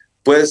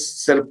puedes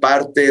ser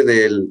parte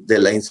de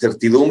la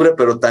incertidumbre,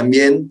 pero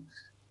también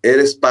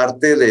eres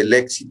parte del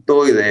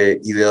éxito y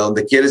de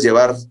donde quieres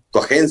llevar tu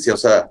agencia. O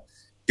sea,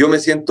 yo me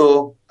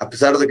siento, a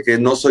pesar de que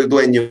no soy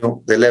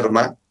dueño del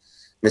Lerma,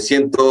 me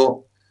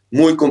siento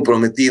muy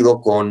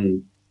comprometido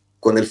con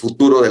el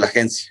futuro de la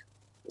agencia.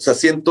 O sea,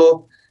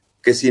 siento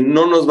que si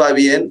no nos va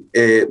bien,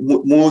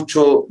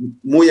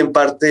 muy en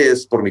parte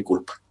es por mi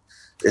culpa,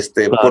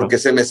 Claro. porque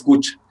se me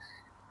escucha.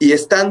 Y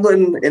estando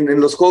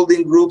en los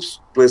holding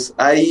groups, pues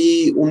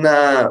hay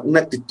una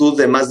actitud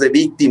de más de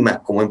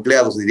víctima como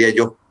empleados, diría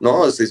yo,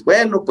 ¿no? Es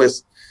bueno,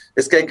 pues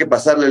es que hay que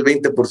pasarle el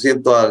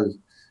 20%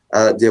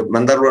 a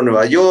mandarlo a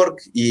Nueva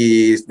York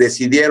y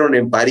decidieron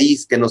en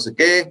París que no sé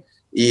qué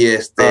y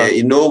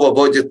no hubo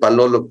budget para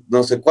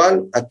no sé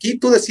cuál. Aquí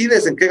tú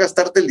decides en qué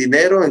gastarte el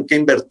dinero, en qué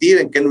invertir,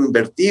 en qué no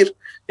invertir,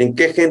 en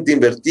qué gente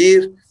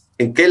invertir,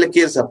 en qué le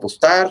quieres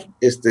apostar.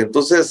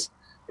 Entonces,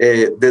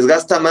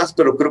 desgasta más,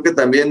 pero creo que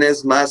también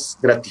es más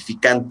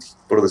gratificante,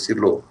 por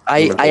decirlo.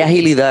 Hay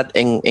agilidad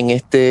en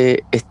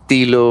este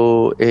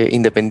estilo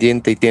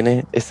independiente y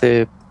tienes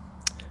ese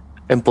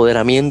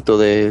empoderamiento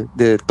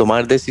de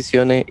tomar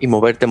decisiones y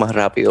moverte más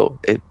rápido.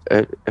 Es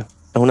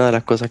una de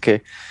las cosas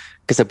que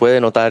se puede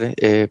notar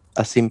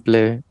a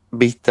simple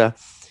vista.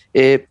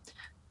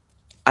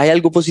 ¿Hay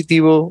algo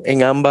positivo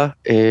en ambas?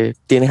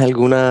 ¿Tienes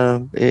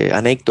alguna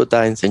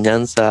anécdota,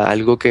 enseñanza,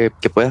 algo que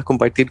puedas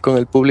compartir con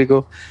el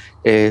público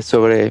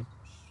sobre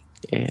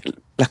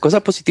las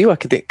cosas positivas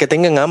que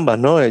tengan ambas,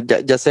 ¿no?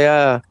 Ya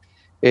sea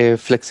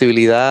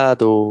flexibilidad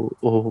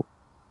o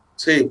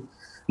sí.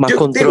 más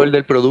control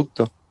del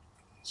producto.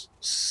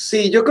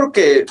 Sí, yo creo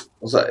que,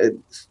 o sea,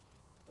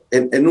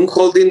 en un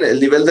holding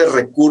el nivel de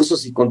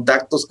recursos y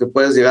contactos que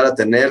puedes llegar a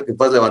tener, que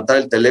puedes levantar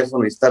el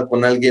teléfono y estar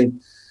con alguien,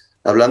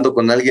 hablando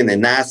con alguien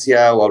en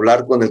Asia o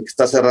hablar con el que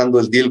está cerrando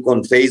el deal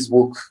con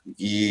Facebook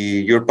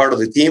y you're part of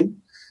the team,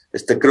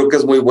 creo que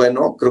es muy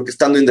bueno. Creo que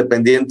estando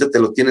independiente te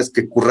lo tienes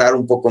que currar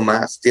un poco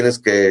más, tienes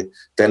que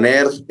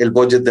tener el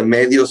budget de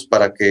medios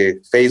para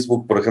que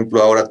Facebook, por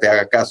ejemplo, ahora te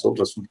haga caso,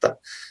 resulta,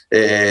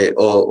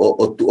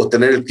 o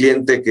tener el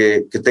cliente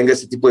que tenga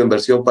ese tipo de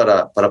inversión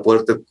para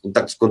poder tener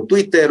contactos con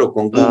Twitter o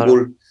con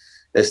Google.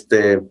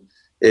 Claro.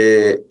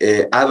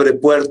 Abre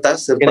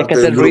puertas. Tienes que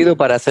hacer ruido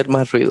para hacer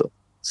más ruido.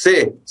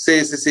 Sí,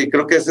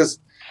 creo que esa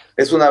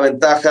es una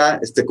ventaja.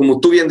 Como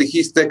tú bien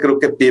dijiste, creo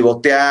que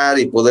pivotear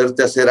y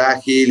poderte hacer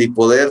ágil y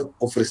poder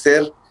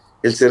ofrecer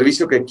el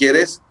servicio que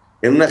quieres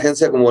en una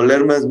agencia como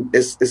Lerma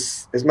es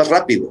más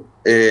rápido.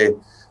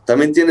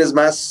 También tienes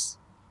más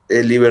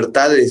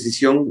libertad de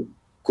decisión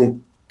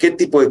con qué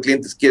tipo de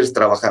clientes quieres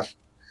trabajar,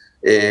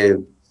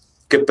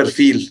 qué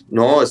perfil,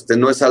 ¿no?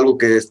 No es algo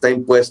que está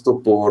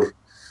impuesto por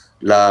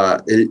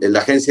la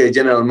agencia de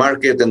General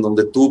Market, en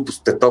donde tú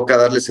pues, te toca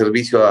darle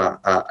servicio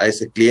a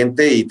ese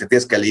cliente y te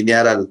tienes que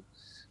alinear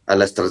a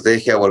la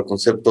estrategia o al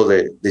concepto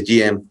de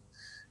GM.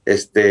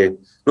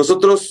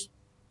 Nosotros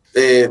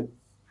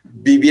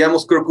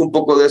vivíamos, creo que un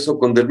poco de eso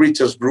con The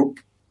Richards Group,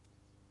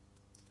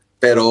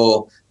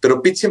 pero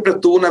Pete siempre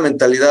tuvo una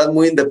mentalidad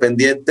muy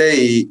independiente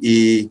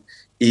y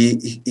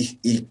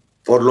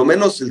por lo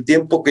menos el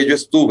tiempo que yo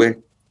estuve,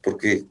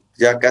 porque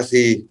ya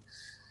casi,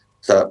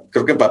 o sea,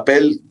 creo que en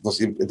papel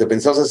nos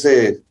independizamos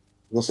hace,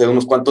 no sé,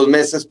 unos cuantos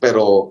meses,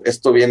 pero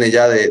esto viene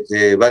ya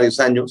de varios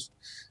años,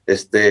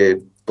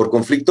 por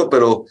conflicto,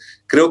 pero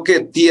creo que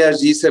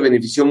TRG se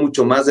benefició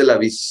mucho más de la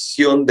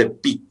visión de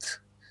Pete,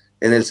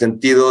 en el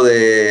sentido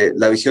de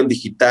la visión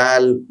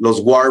digital,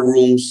 los war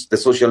rooms de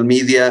social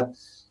media,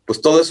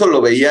 pues todo eso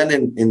lo veían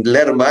en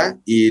Lerma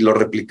y lo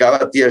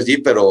replicaba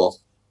TRG, pero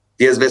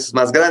 10 veces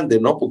más grande,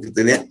 ¿no? Porque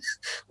tenía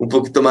un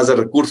poquito más de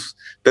recursos.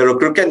 Pero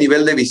creo que a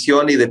nivel de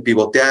visión y de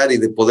pivotear y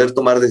de poder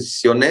tomar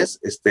decisiones,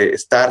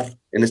 estar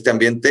en este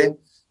ambiente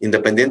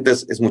independiente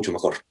es mucho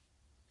mejor.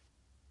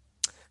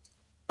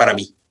 Para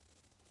mí.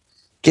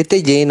 ¿Qué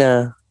te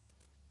llena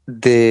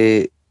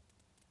de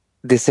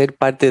ser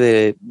parte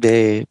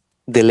de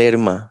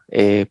Lerma?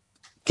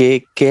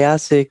 ¿Qué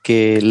hace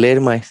que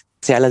Lerma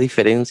sea la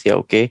diferencia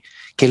o qué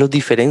los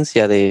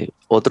diferencia de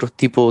otros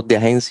tipos de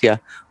agencias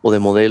o de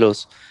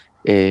modelos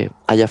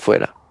allá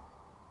afuera?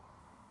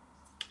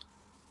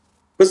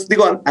 Pues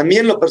digo, a mí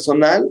en lo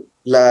personal,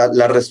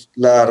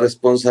 la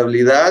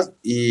responsabilidad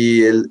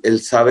y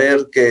el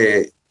saber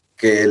que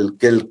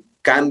el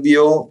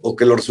cambio o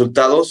que los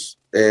resultados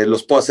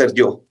los puedo hacer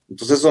yo.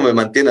 Entonces eso me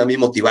mantiene a mí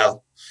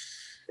motivado.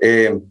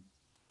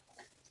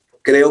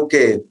 Creo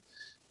que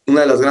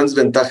una de las grandes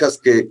ventajas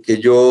que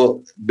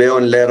yo veo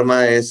en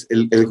Lerma es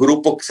el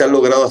grupo que se ha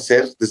logrado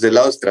hacer desde el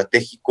lado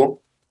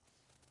estratégico,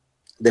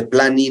 de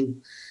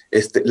planning,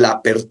 la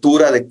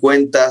apertura de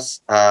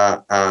cuentas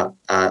a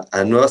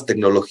nuevas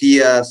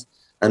tecnologías,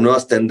 a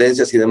nuevas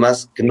tendencias y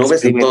demás, que no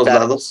ves en todos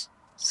lados.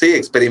 Sí,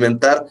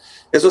 experimentar.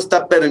 Eso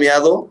está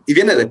permeado, y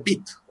viene de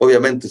Pete,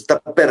 obviamente, está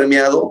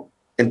permeado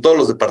en todos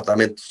los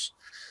departamentos.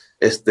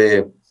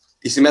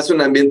 Y se me hace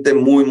un ambiente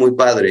muy, muy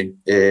padre.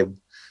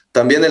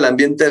 También el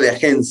ambiente de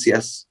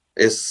agencias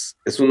es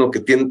uno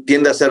que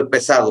tiende a ser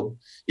pesado.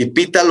 Y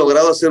Pete ha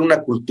logrado hacer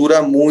una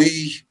cultura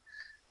muy,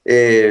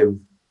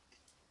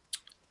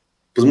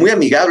 pues muy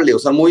amigable, o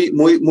sea, muy,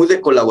 muy, muy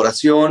de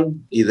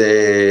colaboración y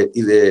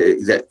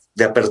de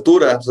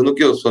apertura. O sea, no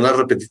quiero sonar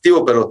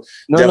repetitivo, pero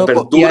de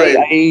apertura.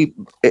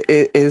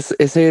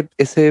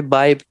 Ese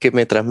vibe que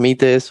me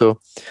transmite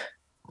eso,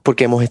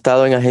 porque hemos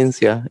estado en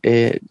agencias,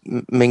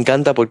 me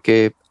encanta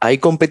porque hay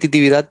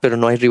competitividad, pero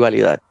no hay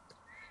rivalidad.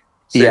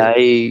 Sí. Y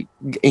hay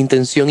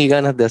intención y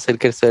ganas de hacer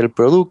crecer el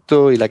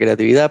producto y la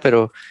creatividad,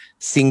 pero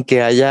sin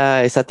que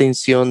haya esa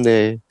tensión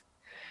de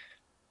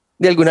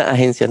algunas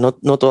agencias.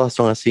 No todas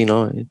son así,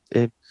 ¿no?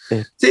 Sí,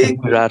 es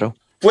muy raro.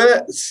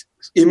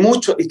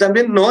 Y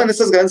también, ¿no? En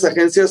esas grandes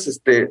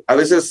agencias, a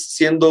veces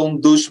siendo un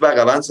douchebag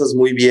avanzas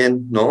muy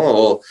bien,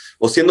 ¿no?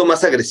 O siendo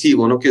más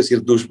agresivo, no quiero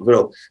decir douchebag,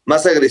 pero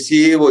más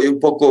agresivo y un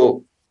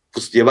poco,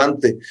 pues,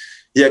 llevante.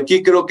 Y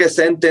aquí creo que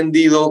se ha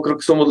entendido, creo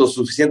que somos lo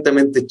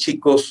suficientemente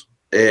chicos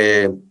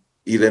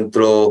y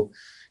dentro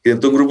de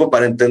un grupo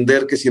para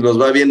entender que si nos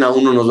va bien a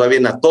uno, nos va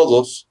bien a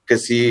todos, que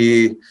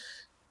si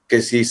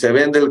se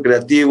vende el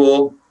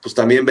creativo, pues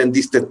también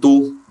vendiste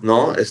tú,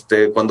 ¿no?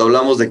 Cuando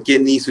hablamos de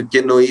quién hizo y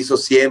quién no hizo,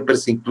 siempre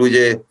se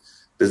incluye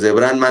desde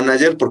brand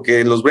manager, porque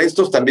en los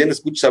brainstorms también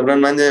escuchas a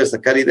brand manager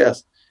sacar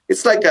ideas.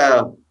 It's like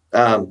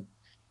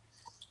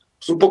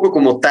pues un poco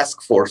como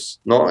task force,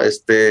 ¿no?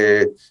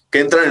 Que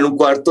entran en un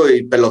cuarto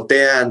y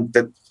pelotean.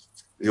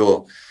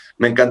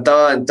 Me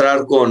encantaba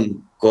entrar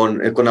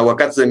con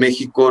Aguacates de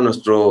México,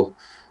 nuestra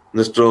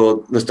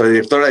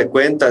directora de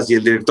cuentas y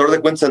el director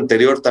de cuentas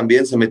anterior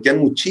también se metían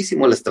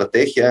muchísimo en la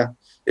estrategia,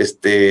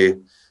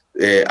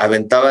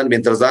 aventaban,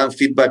 mientras daban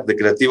feedback de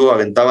creativo,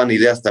 aventaban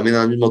ideas también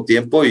al mismo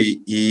tiempo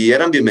y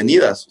eran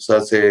bienvenidas, o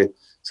sea, se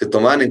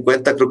tomaban en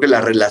cuenta. Creo que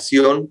la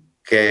relación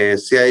que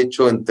se ha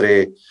hecho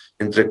entre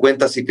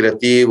cuentas y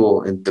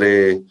creativo,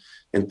 entre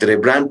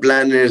brand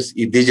planners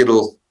y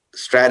digital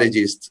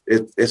strategists,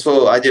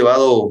 eso ha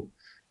llevado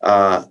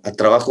a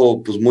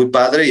trabajo pues muy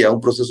padre y a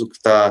un proceso que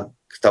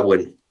está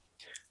bueno.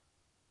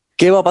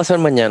 ¿Qué va a pasar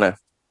mañana,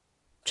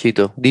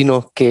 Chito?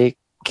 Dinos qué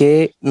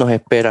nos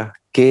espera,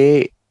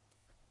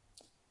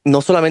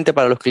 no solamente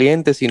para los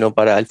clientes, sino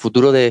para el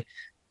futuro de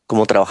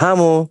cómo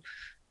trabajamos,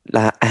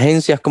 las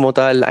agencias como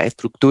tal, las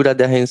estructuras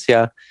de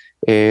agencias,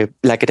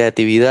 la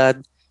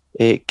creatividad.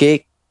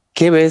 ¿Qué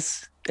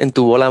ves en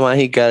tu bola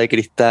mágica de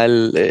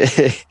cristal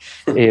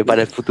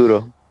para el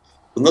futuro?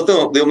 Pues no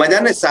tengo, digo,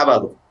 mañana es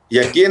sábado. Y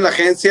aquí en la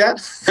agencia...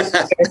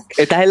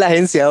 Estás en la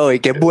agencia hoy,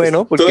 que es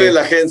bueno. Porque estoy en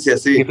la agencia,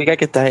 sí. Significa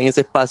que estás en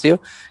ese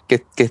espacio,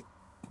 que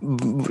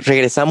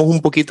regresamos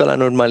un poquito a la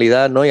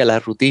normalidad, ¿no? Y a la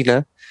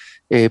rutina.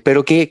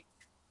 Pero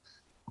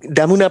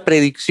dame una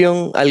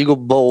predicción, algo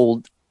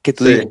bold, que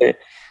tú dices,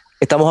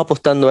 estamos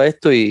apostando a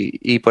esto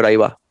y por ahí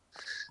va.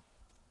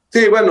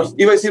 Sí, bueno,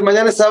 iba a decir,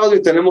 mañana es sábado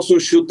y tenemos un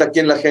shoot aquí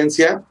en la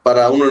agencia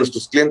para uno de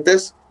nuestros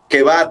clientes.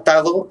 que va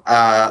atado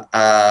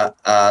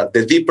a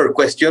the deeper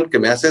question que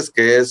me haces,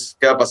 que es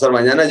 ¿qué va a pasar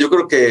mañana? Yo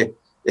creo que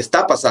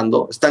está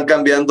pasando, están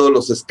cambiando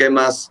los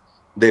esquemas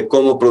de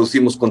cómo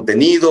producimos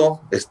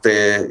contenido.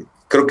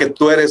 Creo que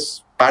tú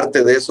eres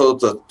parte de eso,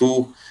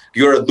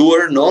 you're a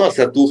doer, ¿no? O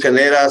sea, tú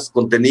generas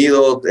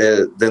contenido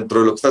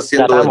dentro de lo que estás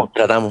haciendo.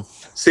 Tratamos.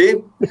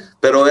 Sí,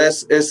 pero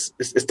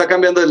está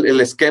cambiando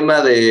el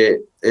esquema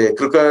de,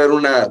 creo que va a haber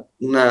una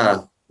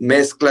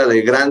mezcla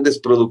de grandes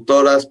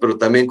productoras, pero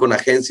también con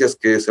agencias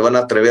que se van a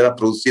atrever a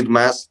producir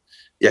más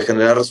y a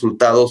generar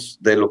resultados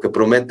de lo que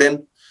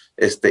prometen,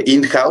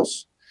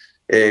 in-house.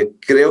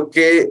 Creo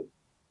que,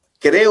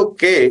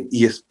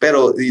 y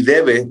espero, y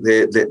debe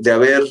de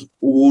haber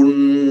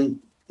un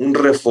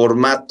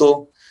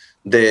reformato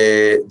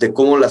de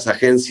cómo las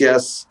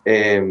agencias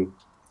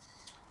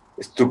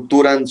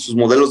estructuran sus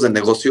modelos de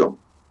negocio.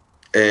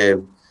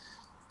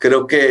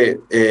 Creo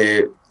que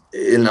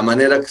en la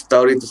manera que está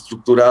ahorita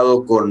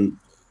estructurado con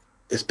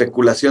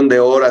especulación de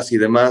horas y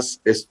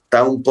demás,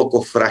 está un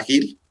poco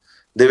frágil.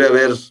 Debe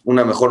haber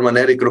una mejor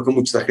manera y creo que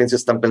muchas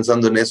agencias están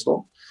pensando en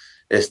eso.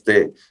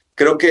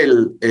 Creo que,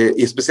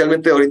 y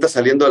especialmente ahorita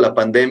saliendo de la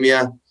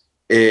pandemia,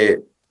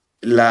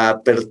 la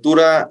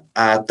apertura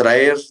a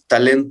atraer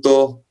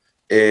talento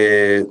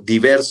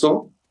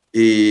diverso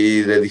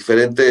y de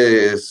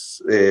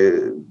diferentes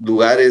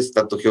lugares,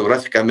 tanto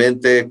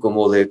geográficamente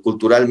como de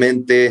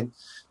culturalmente,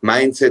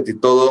 mindset y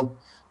todo,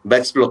 va a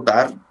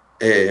explotar.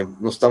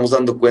 Nos estamos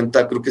dando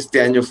cuenta, creo que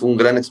este año fue un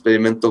gran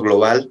experimento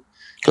global.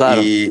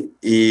 Claro,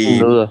 sin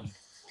duda.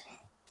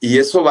 Y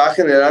eso va a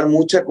generar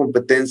mucha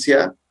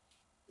competencia,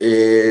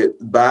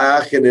 va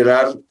a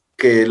generar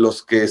que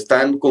los que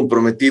están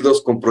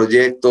comprometidos con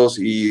proyectos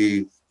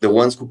y the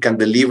ones who can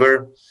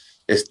deliver,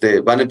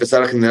 van a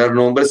empezar a generar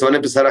nombres, se van a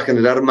empezar a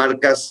generar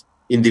marcas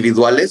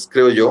individuales,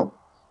 creo yo,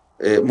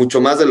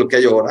 mucho más de lo que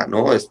hay ahora,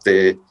 ¿no?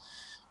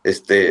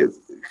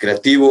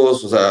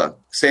 Creativos, o sea,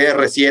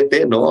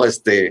 CR7, ¿no?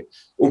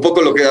 Un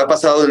poco lo que ha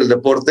pasado en el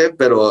deporte,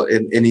 pero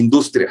en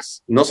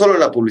industrias, no solo en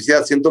la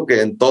publicidad, siento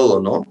que en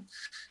todo, ¿no?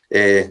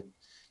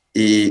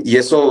 Y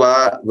eso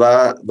va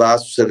a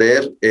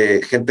suceder.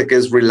 Gente que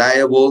es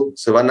reliable,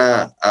 se van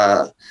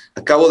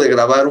acabo de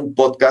grabar un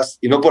podcast,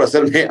 y no por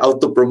hacerme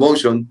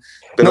autopromotion,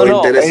 pero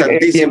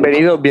interesantísimo.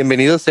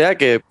 Bienvenido sea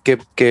que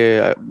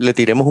le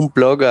tiremos un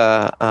plug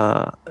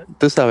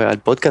tú sabes,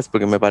 al podcast,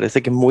 porque me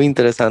parece que es muy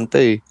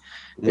interesante y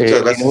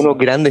muchas gracias. tiene unos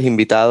grandes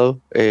invitados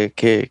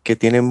que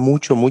tienen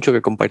mucho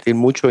que compartir,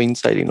 mucho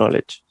insight y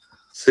knowledge.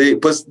 Sí,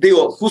 pues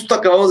digo, justo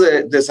acabamos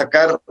de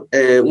sacar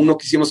uno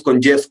que hicimos con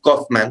Jeff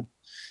Kaufman,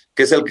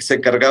 que es el que se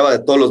encargaba de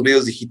todos los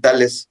medios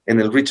digitales en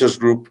el Research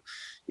Group,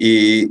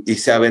 y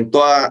se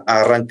aventó a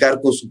arrancar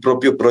con su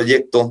propio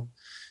proyecto,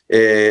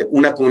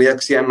 una comunidad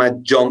que se llama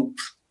Jump,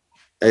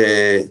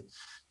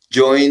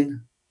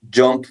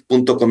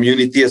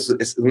 joinjump.community,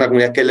 es una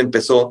comunidad que él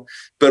empezó,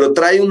 pero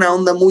trae una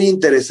onda muy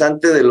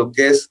interesante de lo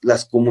que es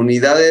las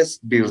comunidades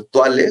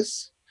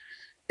virtuales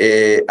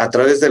a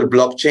través del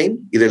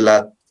blockchain y de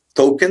las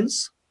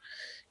tokens,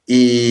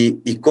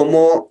 y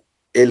cómo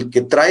el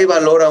que trae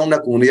valor a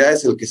una comunidad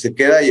es el que se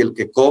queda y el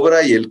que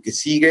cobra y el que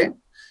sigue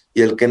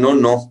y el que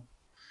no.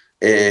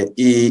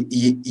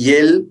 Y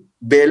él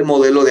ve el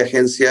modelo de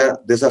agencia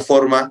de esa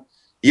forma,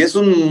 y es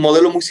un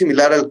modelo muy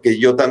similar al que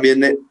yo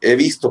también he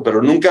visto,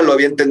 pero nunca lo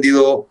había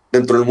entendido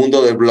dentro del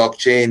mundo del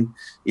blockchain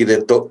y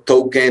de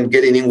token,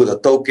 getting in with a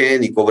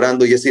token y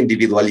cobrando y esa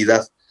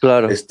individualidad.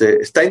 Claro.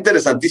 Está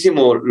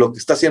interesantísimo lo que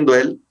está haciendo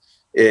él,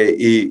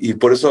 y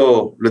por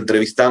eso lo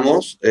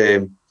entrevistamos.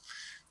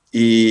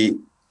 Y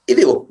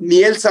digo,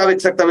 ni él sabe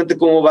exactamente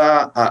cómo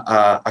va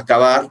a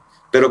acabar,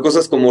 pero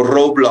cosas como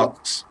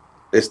Roblox,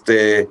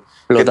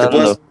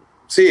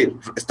 sí,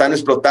 están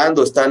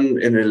explotando, están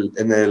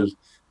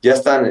ya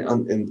están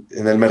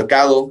en el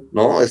mercado,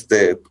 ¿no?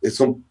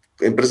 Son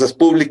empresas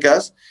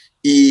públicas,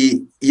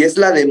 y es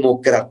la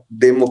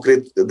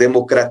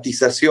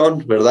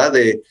democratización, ¿verdad?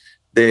 De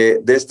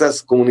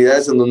estas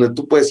comunidades en donde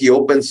tú puedes ir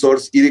open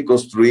source, ir y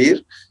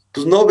construir.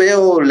 Pues no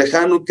veo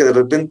lejano que de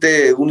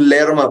repente un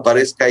Lerma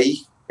aparezca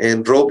ahí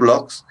en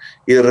Roblox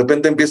y de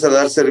repente empieza a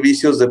dar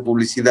servicios de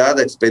publicidad,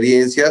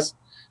 experiencias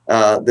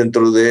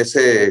dentro de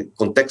ese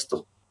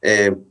contexto.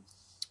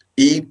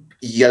 Y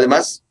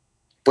además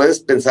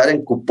puedes pensar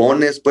en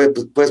cupones,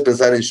 puedes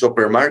pensar en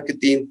shopper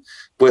marketing,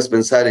 puedes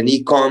pensar en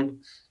e-com.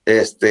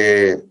 Claro,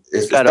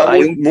 está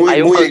muy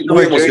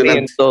emocionante.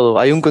 En todo.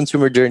 Hay un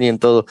consumer journey en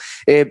todo.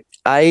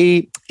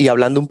 Y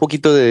hablando un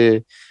poquito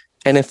de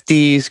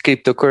NFTs,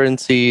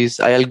 cryptocurrencies,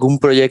 ¿hay algún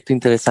proyecto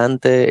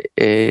interesante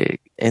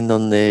en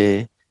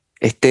donde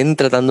estén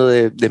tratando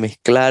de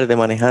mezclar, de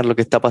manejar lo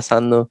que está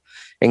pasando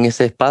en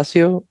ese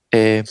espacio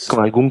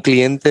con algún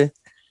cliente?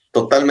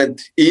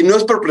 Totalmente. Y no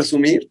es por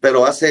presumir,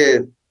 pero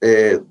hace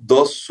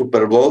 2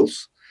 Super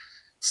Bowls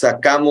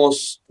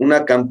sacamos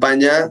una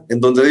campaña en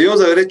donde debíamos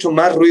de haber hecho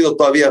más ruido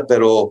todavía,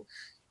 pero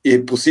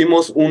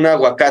pusimos un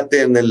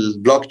aguacate en el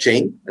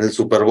blockchain, en el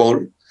Super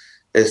Bowl,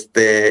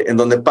 en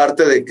donde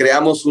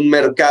creamos un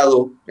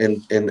mercado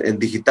en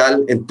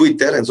digital, en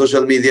Twitter, en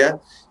social media,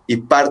 y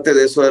parte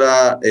de eso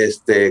era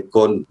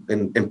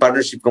en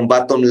partnership con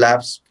Baton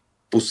Labs,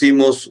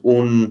 pusimos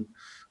un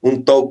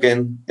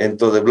token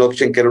dentro de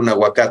blockchain que era un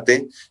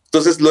aguacate.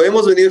 Entonces lo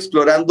hemos venido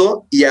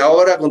explorando y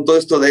ahora con todo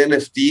esto de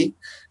NFT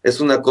es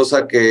una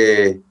cosa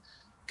que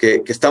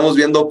estamos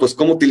viendo pues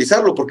cómo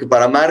utilizarlo, porque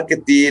para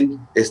marketing,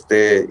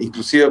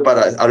 inclusive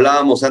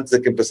hablábamos antes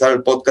de que empezara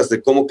el podcast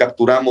de cómo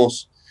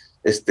capturamos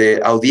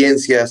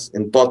audiencias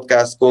en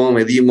podcast, cómo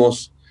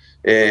medimos.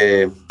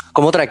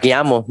 ¿Cómo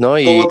traqueamos, no?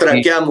 ¿Cómo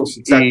traqueamos?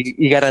 Exacto.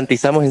 Y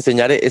garantizamos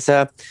enseñar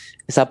esa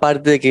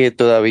parte que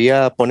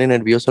todavía pone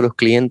nervioso a los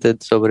clientes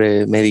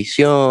sobre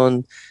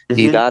medición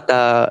y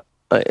data,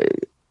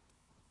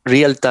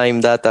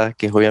 real-time data,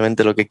 que es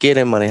obviamente lo que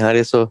quieren, manejar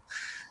esos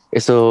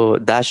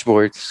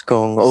dashboards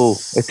con,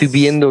 estoy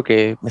viendo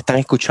que me están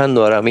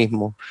escuchando ahora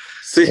mismo.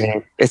 Sí.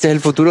 Ese es el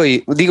futuro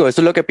y digo,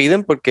 eso es lo que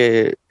piden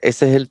porque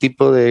ese es el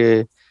tipo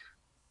de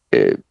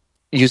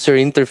user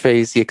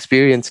interface y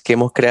experience que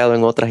hemos creado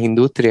en otras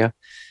industrias.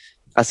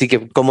 Así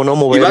que, ¿cómo no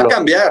moverlo? Y va a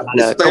cambiar,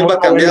 eso también va a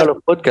cambiar.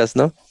 Los podcasts,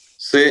 ¿no?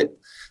 Sí.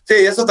 Sí,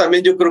 eso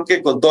también yo creo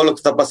que con todo lo que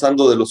está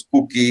pasando de los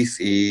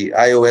cookies y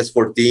iOS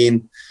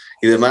 14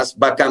 y demás,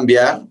 va a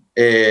cambiar.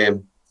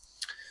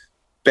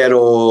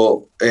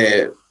 Pero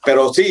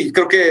sí,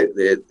 creo que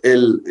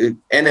el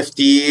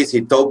NFTs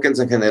y tokens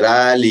en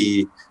general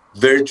y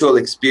virtual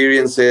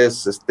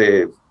experiences,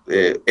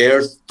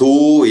 Earth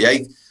 2, y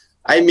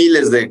hay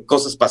miles de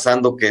cosas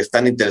pasando que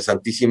están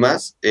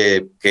interesantísimas,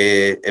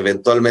 que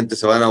eventualmente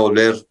se van a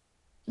volver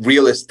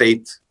real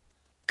estate,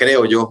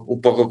 creo yo, un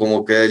poco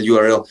como que el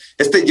URL.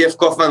 Jeff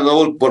Kaufman,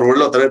 no por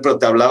volverlo a traer, pero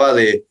te hablaba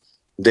de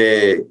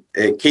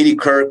Katie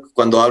Kirk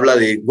cuando habla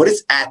de what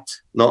is at,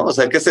 ¿no? O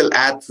sea, ¿qué es el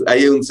at?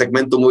 Hay un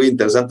segmento muy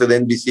interesante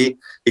de NBC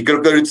y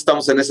creo que ahorita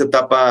estamos en esa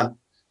etapa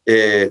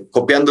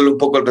copiándole un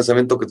poco el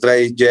pensamiento que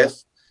trae Jeff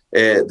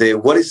de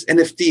what is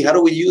NFT, how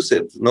do we use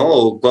it, ¿no?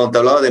 O cuando te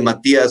hablaba de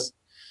Matías,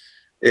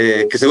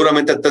 que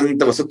seguramente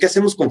 ¿qué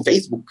hacemos con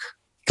Facebook?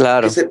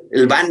 Claro. ¿Qué es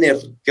el banner?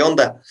 ¿Qué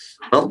onda?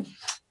 ¿No?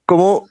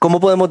 ¿Cómo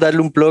podemos darle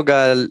un plug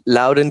al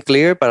Loud and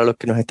Clear para los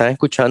que nos están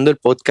escuchando? El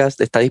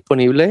podcast está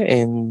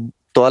disponible en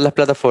todas las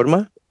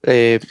plataformas.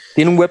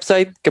 ¿Tiene un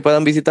website que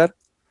puedan visitar?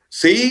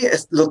 Sí,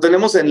 lo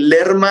tenemos en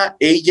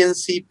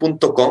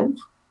lermaagency.com.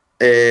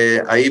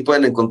 Ahí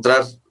pueden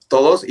encontrar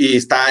todos y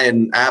está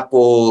en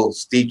Apple,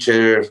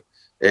 Stitcher,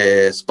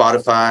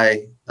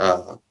 Spotify,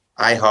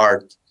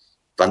 iHeart,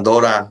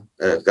 Pandora.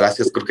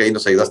 Gracias, creo que ahí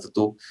nos ayudaste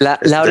tú.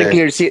 Loud and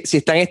Clear, si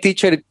está en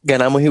Stitcher,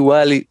 ganamos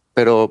igual,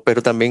 pero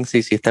también si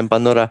está en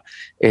Pandora,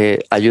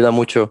 ayuda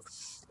mucho.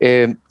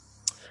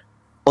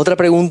 Otra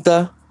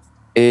pregunta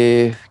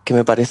que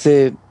me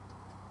parece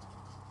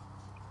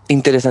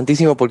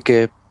interesantísimo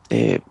porque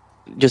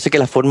yo sé que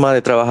la forma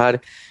de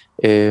trabajar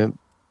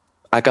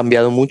ha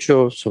cambiado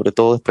mucho, sobre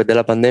todo después de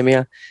la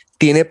pandemia.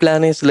 ¿Tiene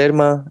planes,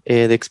 Lerma,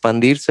 de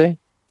expandirse?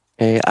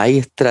 ¿Hay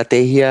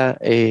estrategia,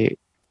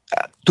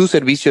 tu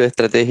servicio de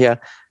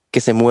estrategia que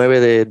se mueve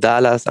de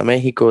Dallas a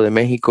México, de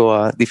México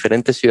a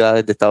diferentes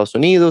ciudades de Estados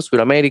Unidos,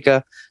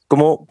 Sudamérica?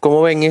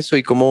 ¿Cómo ven eso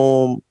y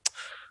cómo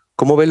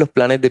ven los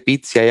planes de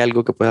Pete? Si hay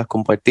algo que puedas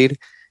compartir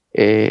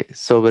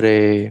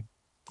sobre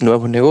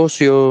nuevos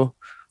negocios,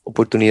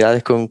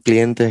 oportunidades con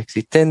clientes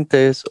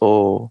existentes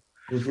o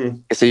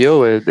qué sé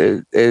yo,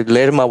 el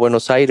Lerma,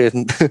 Buenos Aires,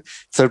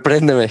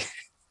 sorpréndeme.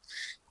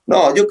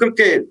 No, yo creo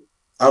que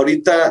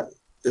ahorita,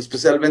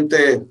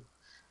 especialmente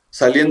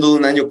saliendo de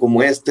un año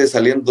como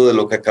saliendo de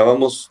lo que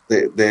acabamos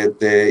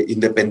de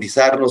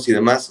independizarnos y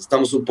demás,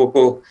 estamos un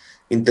poco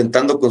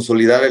intentando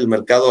consolidar el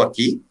mercado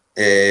aquí,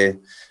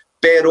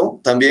 pero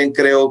también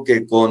creo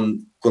que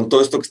con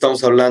todo esto que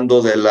estamos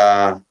hablando de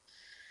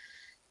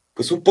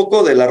pues un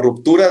poco de la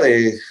ruptura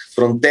de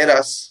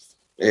fronteras,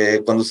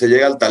 cuando se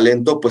llega al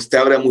talento, pues te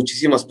abre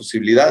muchísimas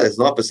posibilidades,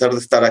 ¿no? A pesar de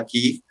estar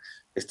aquí,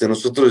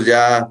 nosotros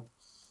ya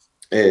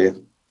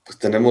pues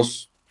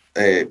tenemos,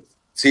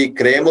 sí,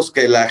 creemos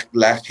que la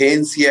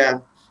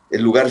agencia,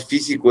 el lugar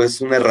físico es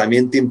una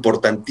herramienta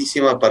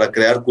importantísima para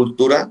crear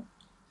cultura,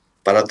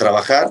 para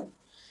trabajar,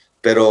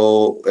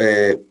 pero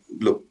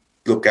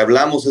lo que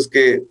hablamos es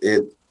que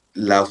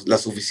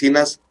las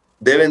oficinas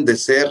deben de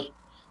ser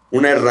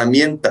una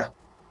herramienta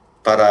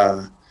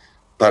para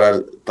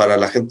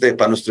la gente,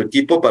 para nuestro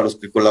equipo, para los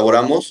que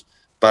colaboramos,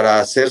 para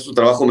hacer su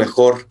trabajo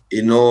mejor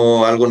y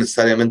no algo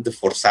necesariamente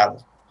forzado.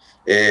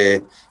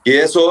 Y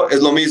eso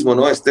es lo mismo,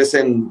 ¿no? Estés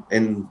en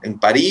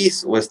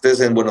París o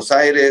estés en Buenos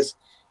Aires,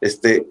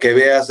 que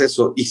veas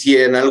eso. Y si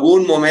en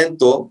algún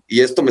momento,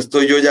 y esto me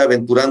estoy yo ya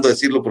aventurando a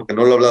decirlo porque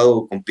no lo he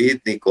hablado con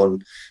Pete ni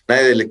con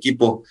nadie del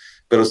equipo,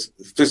 pero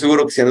estoy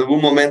seguro que si en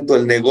algún momento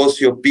el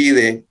negocio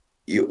pide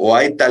o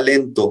hay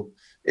talento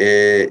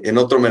en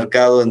otro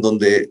mercado en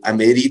donde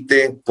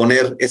amerite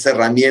poner esa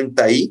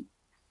herramienta ahí,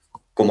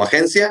 como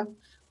agencia,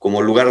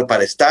 como lugar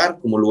para estar,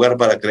 como lugar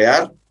para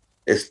crear,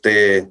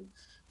 estoy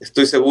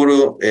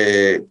seguro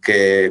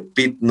que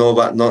Pete no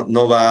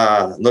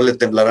le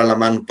temblará la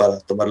mano para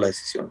tomar la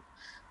decisión.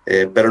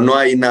 Pero no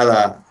hay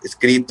nada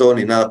escrito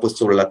ni nada puesto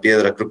sobre la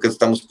piedra. Creo que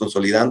estamos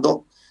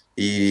consolidando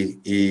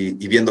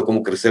y viendo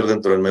cómo crecer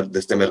dentro de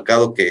este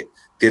mercado que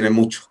tiene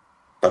mucho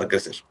para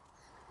crecer.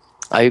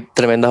 Hay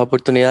tremendas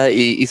oportunidades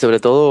y sobre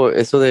todo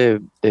eso de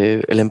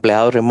el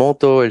empleado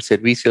remoto, el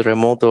servicio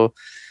remoto.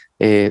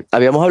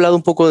 Habíamos hablado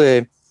un poco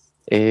de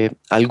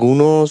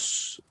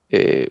algunas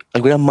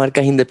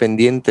marcas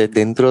independientes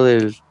dentro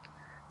de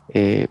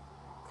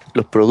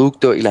los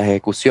productos y las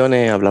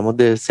ejecuciones. Hablamos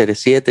de Serie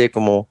 7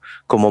 como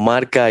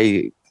marca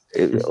y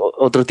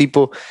otro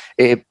tipo.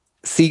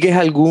 ¿Sigues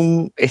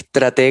algún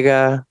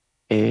estratega,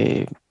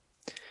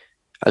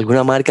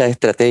 alguna marca de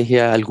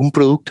estrategia, algún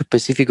producto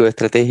específico de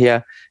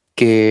estrategia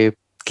que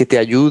te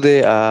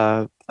ayude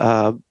a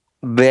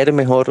ver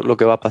mejor lo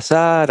que va a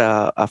pasar,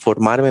 a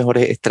formar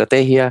mejores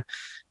estrategias?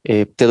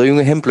 Te doy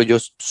un ejemplo, yo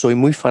soy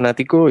muy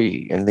fanático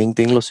y en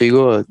LinkedIn lo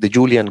sigo de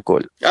Julian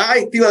Cole.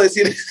 Ay, te iba a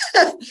decir,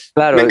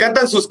 Claro, me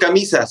encantan sus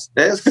camisas.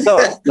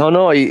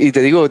 no, y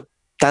te digo,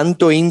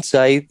 tanto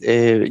insight,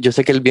 yo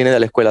sé que él viene de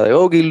la escuela de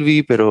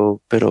Ogilvy,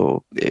 pero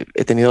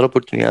he tenido la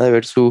oportunidad de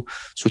ver sus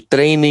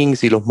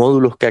trainings y los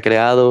módulos que ha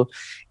creado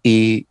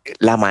y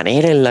la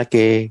manera en la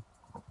que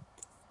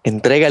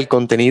entrega el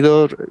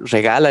contenido,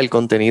 regala el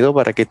contenido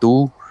para que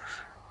tú,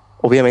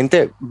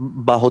 obviamente,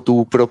 bajo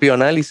tu propio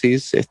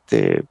análisis,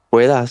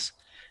 puedas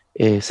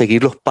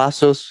seguir los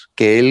pasos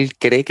que él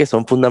cree que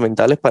son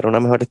fundamentales para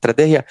una mejor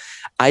estrategia.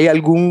 ¿Hay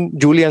algún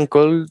Julian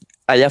Cole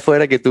allá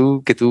afuera que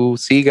tú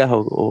sigas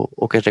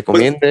o que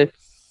recomiendes?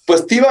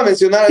 Pues te iba a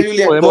mencionar a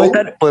Julian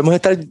Cole. Podemos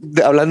estar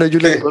hablando de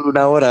Julian Sí. Cole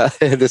una hora,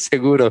 de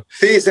seguro.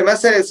 Sí, se me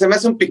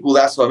hace un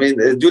picudazo. A mí,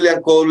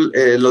 Julian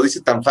Cole lo dice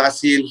tan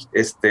fácil,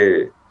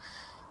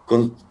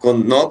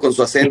 ¿no? Con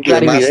su Es acento y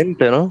demás.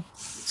 clarividente, ¿no?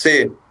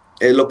 Sí,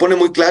 lo pone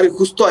muy claro. Y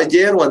justo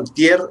ayer o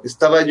antier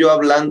estaba yo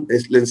hablando,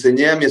 le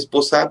enseñé a mi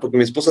esposa, porque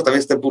mi esposa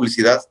también está en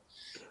publicidad,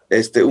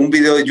 un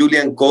video de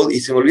Julian Cole, y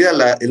se me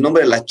olvida el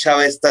nombre de la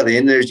chava esta de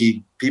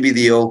Energy,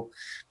 PBDO,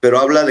 pero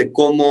habla de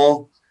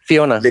cómo...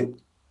 Fiona.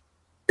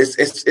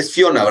 Es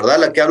Fiona, ¿verdad?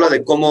 La que habla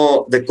de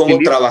cómo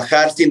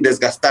trabajar sin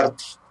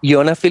desgastarte.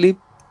 Fiona Philip.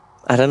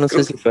 Ahora no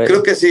sé si fue.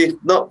 Creo que sí.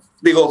 No,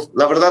 digo,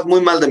 la verdad,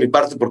 muy mal de mi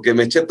parte porque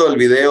me eché todo el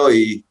video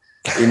y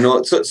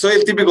no. Soy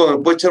el típico que me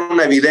puede echar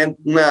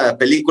una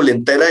película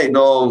entera y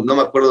no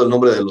me acuerdo del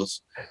nombre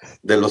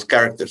de los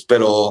characters,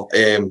 pero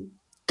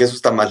que eso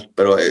está mal,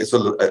 pero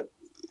eso es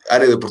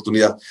área de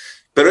oportunidad.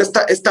 Pero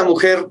esta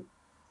mujer,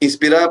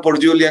 inspirada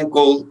por Julian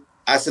Cole,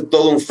 hace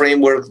todo un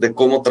framework de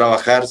cómo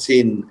trabajar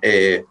sin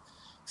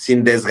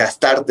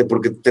desgastarte,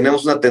 porque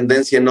tenemos una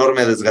tendencia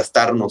enorme a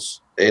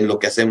desgastarnos en lo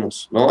que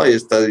hacemos, ¿no? Y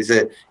esta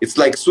dice, it's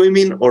like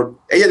swimming,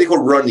 ella dijo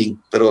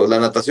running, pero la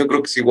natación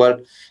creo que es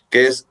igual,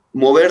 que es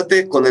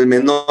moverte con el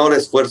menor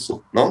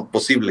esfuerzo, ¿no?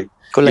 Posible.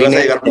 Con y vas a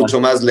llegar mucho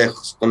más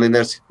lejos con la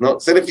inercia, ¿no?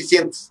 Ser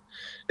eficientes.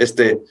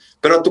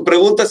 Pero a tu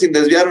pregunta, sin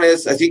desviarme,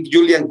 es así,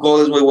 Julian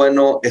Cole es muy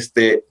bueno,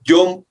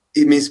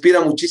 y me inspira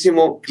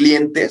muchísimo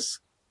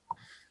clientes.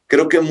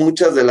 Creo que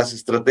muchas de las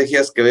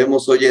estrategias que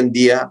vemos hoy en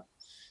día,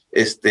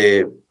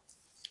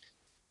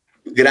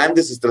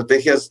 grandes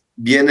estrategias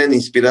vienen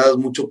inspiradas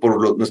mucho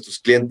por nuestros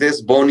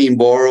clientes. Bonnie and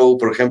Borrow,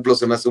 por ejemplo,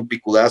 se me hace un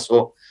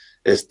picudazo.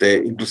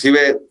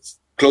 Inclusive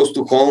Close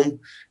to Home,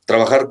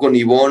 trabajar con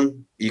Ivonne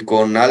y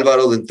con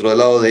Álvaro dentro del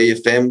lado de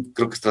AFM,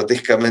 creo que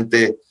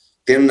estratégicamente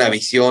tiene una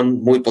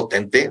visión muy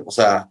potente. O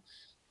sea,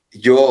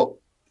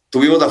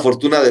 tuvimos la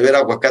fortuna de ver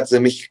Aguacates de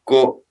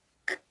México,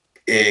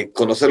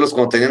 conocerlos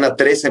cuando tenían a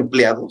 3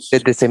 empleados.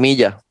 Desde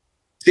semilla.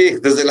 Sí,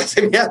 desde la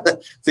semilla.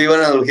 Sí,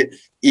 buena analogía.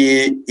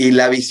 Y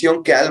la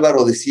visión que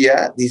Álvaro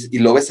decía, y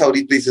lo ves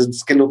ahorita y dices,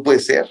 es que no puede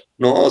ser,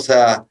 ¿no? O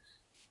sea,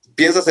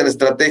 piensas en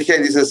estrategia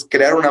y dices,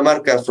 crear una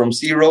marca from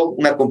zero,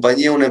 una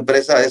compañía, una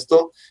empresa,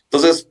 esto.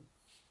 Entonces,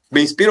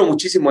 me inspiro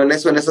muchísimo en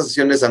eso, en esas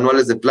sesiones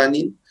anuales de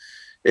planning.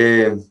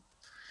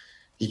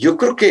 Y yo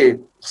creo que,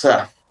 o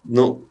sea,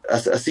 no,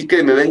 así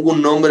que me venga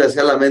un nombre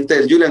hacia la mente.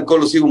 El Julian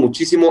Cole lo sigo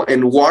muchísimo.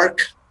 En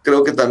Work,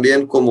 creo que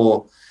también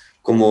como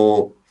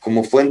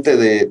fuente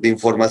de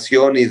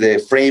información y de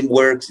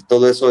frameworks y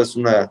todo eso es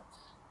una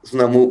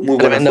muy buena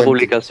tremenda fuente.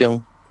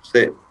 Publicación.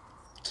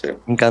 Sí.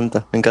 Me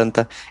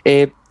encanta.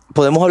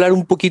 Podemos hablar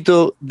un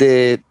poquito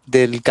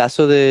del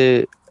caso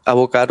de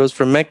Avocados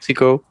from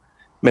Mexico.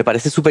 Me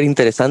parece súper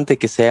interesante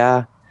que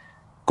sea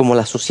como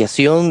la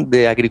asociación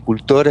de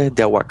agricultores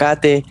de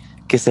aguacate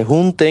que se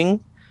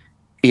junten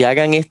y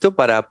hagan esto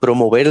para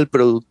promover el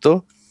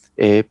producto.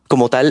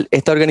 Como tal,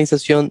 esta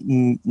organización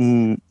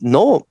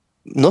no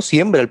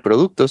siembra el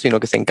producto, sino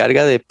que se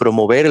encarga de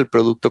promover el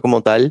producto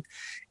como tal.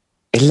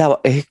 Es la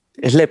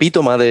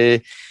epítoma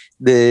de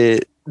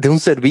un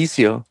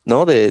servicio,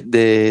 ¿no?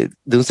 De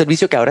un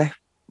servicio que ahora es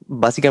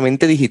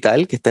básicamente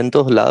digital, que está en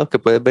todos lados, que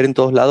puedes ver en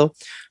todos lados.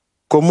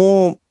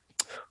 ¿Cómo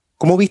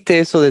viste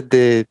eso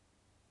desde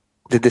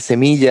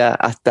semilla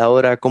hasta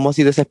ahora? ¿Cómo ha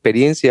sido esa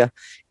experiencia?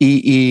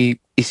 Y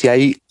si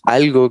hay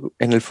algo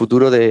en el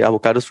futuro de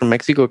Avocados from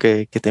Mexico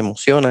que te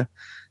emociona,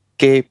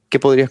 ¿qué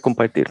podrías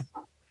compartir?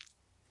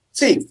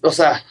 Sí, o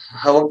sea,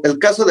 el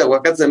caso de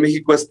Aguacates de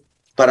México es,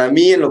 para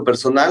mí en lo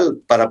personal,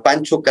 para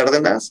Pancho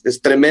Cárdenas,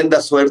 es tremenda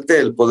suerte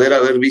el poder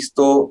haber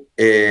visto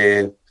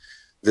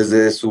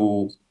desde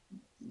su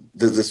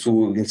desde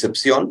su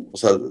incepción, o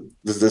sea,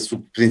 desde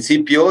su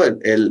principio,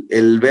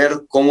 el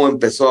ver cómo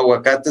empezó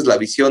Aguacates, la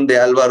visión de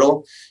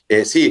Álvaro,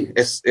 sí,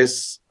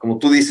 es como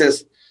tú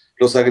dices,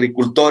 los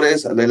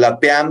agricultores de la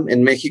PEAM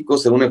en México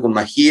se unen con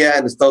Magía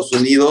en Estados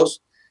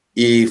Unidos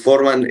y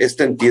forman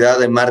esta entidad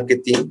de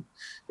marketing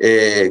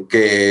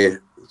que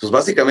pues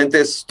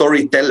básicamente es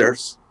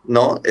storytellers,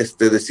 ¿no?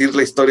 Decir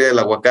la historia del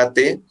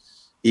aguacate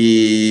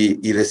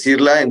y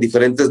decirla en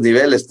diferentes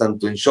niveles,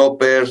 tanto en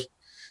shopper,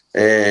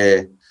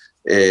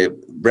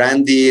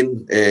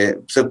 branding,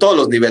 pues en todos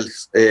los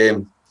niveles.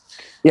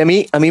 Y a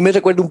mí me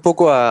recuerda un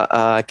poco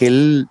a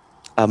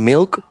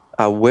Milk,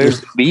 a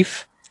Where's the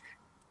Beef.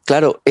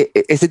 Claro,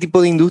 ese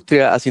tipo de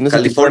industria haciendo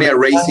California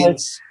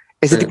Raisins.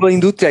 Ese tipo de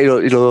industria y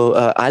los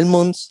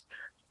almonds,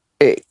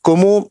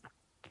 ¿cómo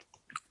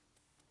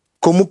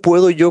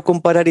puedo yo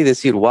comparar y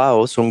decir,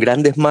 wow, son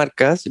grandes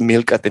marcas,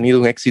 Milk ha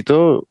tenido un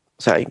éxito,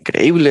 o sea,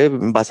 increíble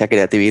en base a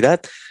creatividad,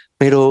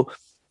 pero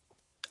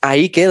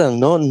ahí quedan,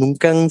 ¿no?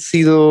 Nunca han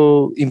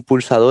sido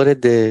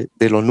impulsadores de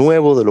lo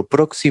nuevo, de lo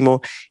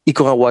próximo. Y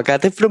con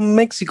Aguacate from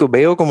México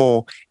veo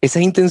como esa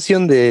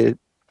intención de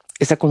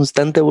esa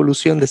constante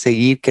evolución de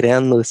seguir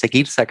creando, de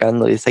seguir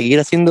sacando, de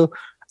seguir haciendo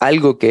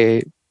algo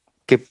que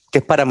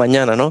es para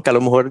mañana, ¿no? Que a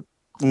lo mejor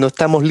no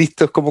estamos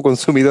listos como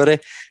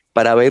consumidores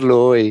para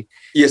verlo hoy.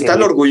 Y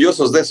están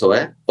orgullosos de eso,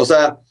 ¿eh? O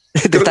sea,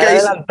 creo que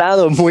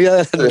adelantado, muy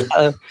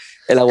adelantado.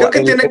 Creo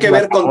que tiene que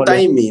ver con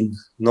timing,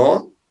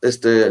 ¿no?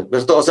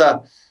 Berto, o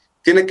sea,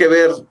 tiene que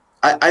ver,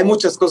 hay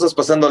muchas cosas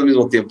pasando al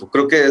mismo tiempo.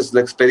 Creo que es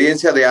la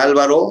experiencia de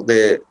Álvaro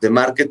de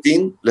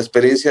marketing, la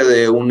experiencia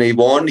de un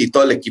Ivonne y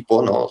todo el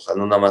equipo, ¿no? O sea,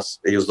 no nada más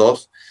ellos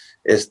dos.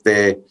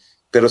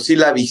 Pero sí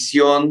la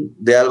visión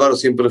de Álvaro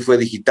siempre fue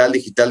digital,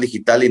 digital,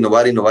 digital,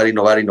 innovar, innovar,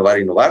 innovar, innovar,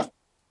 innovar.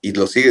 Y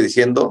lo sigue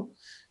diciendo.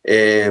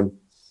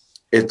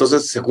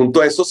 Entonces se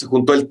juntó eso, se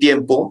juntó el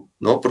tiempo,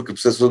 ¿no? Porque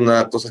pues eso es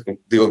una cosa que,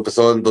 digo,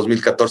 empezó en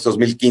 2014,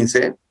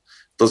 2015.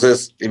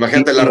 Entonces,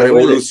 imagínate la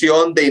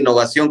revolución de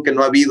innovación que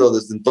no ha habido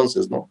desde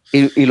entonces, ¿no?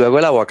 Y luego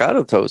el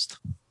avocado toast.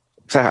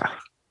 O sea.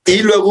 Y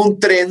luego un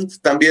trend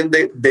también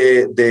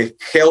de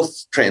health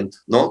trend,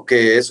 ¿no?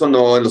 Que eso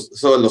no,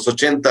 eso en los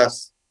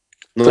 80s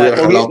no hubiera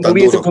jalado tan duro. No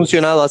hubiese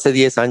funcionado hace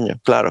 10 años,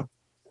 claro.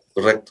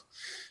 Correcto.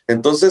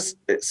 Entonces,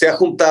 se ha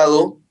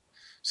juntado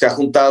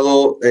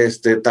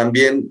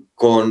también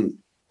con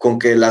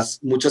que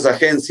muchas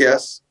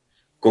agencias,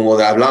 como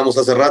hablábamos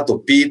hace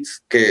rato, Pitt,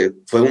 que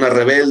fue una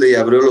rebelde y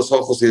abrió los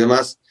ojos y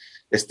demás,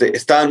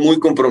 estaban muy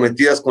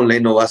comprometidas con la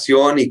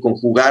innovación y con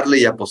jugarle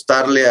y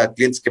apostarle a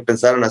clientes que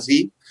pensaran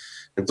así.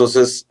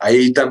 Entonces,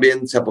 ahí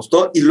también se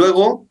apostó. Y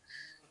luego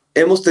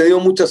hemos tenido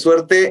mucha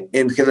suerte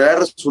en generar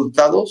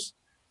resultados,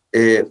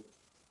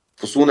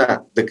 pues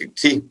de que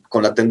sí,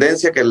 con la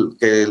tendencia que el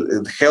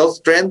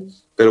health trend,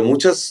 pero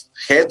muchas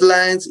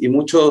headlines y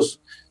muchos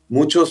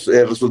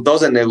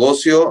resultados de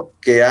negocio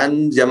que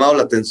han llamado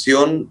la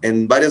atención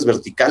en varias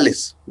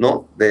verticales,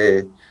 ¿no?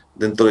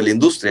 Dentro de la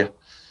industria.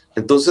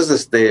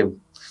 Entonces,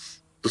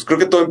 pues creo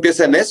que todo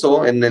empieza en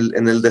eso, en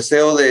el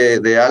deseo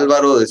de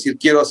Álvaro de decir,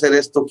 quiero hacer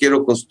esto,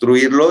 quiero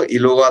construirlo, y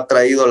luego ha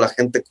traído a la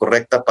gente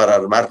correcta para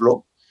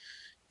armarlo,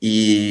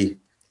 y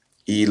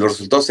los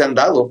resultados se han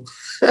dado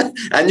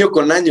año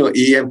con año,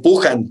 y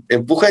empujan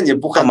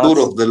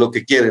duro de lo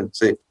que quieren,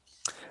 sí.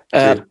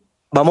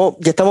 Vamos,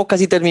 ya estamos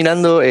casi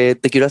terminando.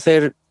 Te quiero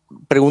hacer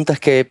preguntas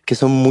que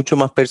son mucho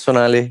más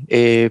personales,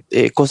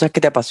 cosas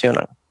que te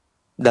apasionan.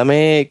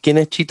 Dame quién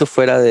es Chito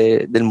fuera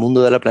del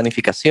mundo de la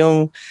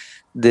planificación,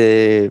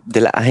 de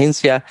la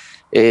agencia.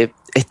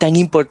 Es tan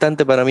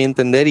importante para mí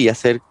entender y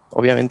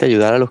obviamente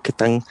ayudar a los que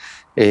están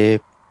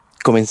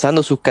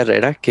comenzando sus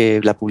carreras,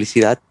 que la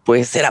publicidad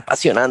puede ser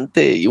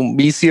apasionante y un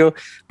vicio,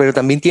 pero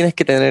también tienes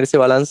que tener ese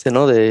balance,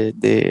 ¿no?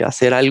 De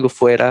hacer algo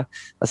fuera,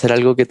 hacer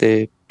algo que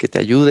te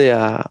ayude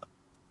a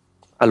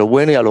lo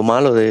bueno y a lo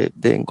malo, de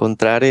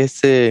encontrar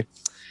ese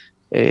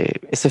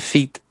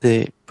fit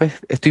de, pues,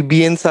 estoy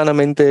bien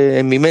sanamente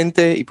en mi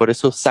mente y por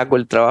eso saco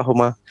el trabajo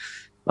más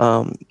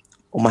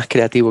o más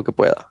creativo que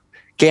pueda.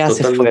 ¿Qué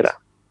haces fuera?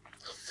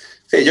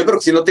 Sí, yo creo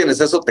que si no tienes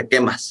eso, te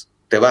quemas,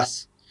 te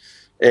vas.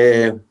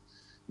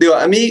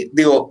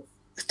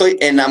 Estoy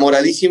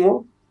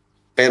enamoradísimo,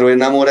 pero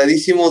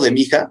enamoradísimo de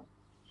mi hija,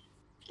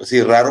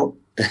 así raro.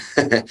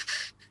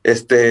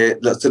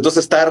 Entonces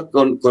estar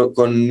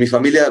con mi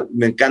familia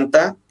me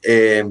encanta,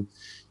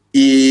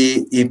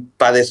 y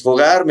para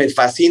desfogar me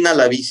fascina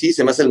la bici,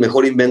 se me hace el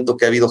mejor invento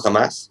que ha habido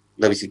jamás,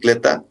 la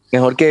bicicleta.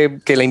 Mejor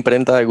que la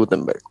imprenta de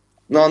Gutenberg.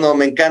 No,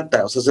 me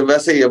encanta, o sea, se me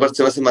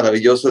hace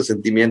maravilloso el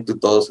sentimiento y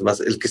todo,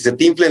 el que se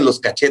te inflen los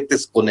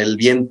cachetes con el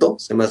viento,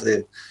 se me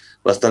hace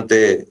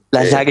bastante...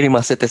 Las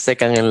lágrimas se te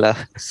secan en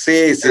la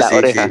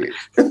oreja. Sí.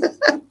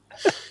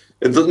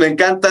 Entonces me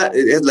encanta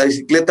la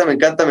bicicleta, me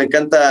encanta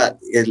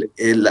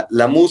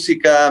la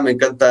música, me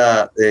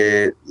encanta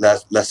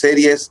las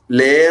series,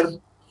 leer.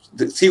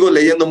 Sigo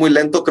leyendo muy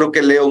lento, creo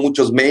que leo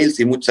muchos mails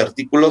y muchos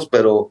artículos,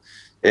 pero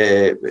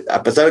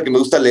a pesar de que me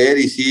gusta leer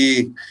y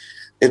sí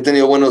he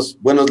tenido buenos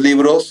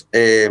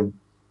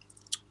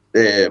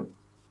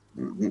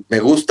me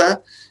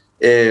gusta.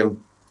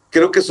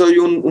 creo que soy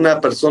una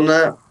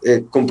persona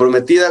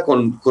comprometida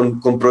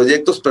con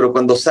proyectos, pero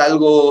cuando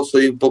salgo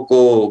soy un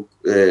poco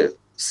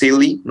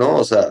silly, ¿no?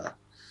 O sea,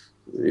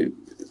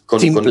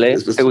 Simple,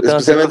 ¿te gustan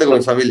hacer especialmente con mi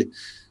cosas? familia.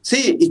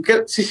 Sí,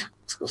 sí,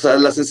 o sea,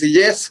 la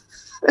sencillez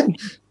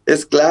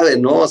es clave,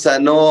 ¿no? O sea,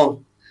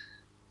 no,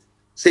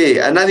 sí,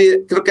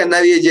 creo que a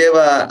nadie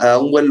lleva a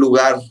un buen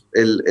lugar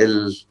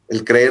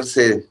el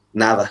creerse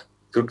nada.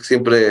 Creo que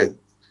siempre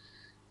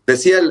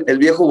decía el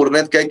viejo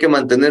Burnett que hay que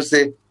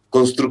mantenerse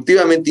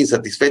constructivamente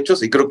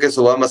insatisfechos, y creo que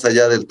eso va más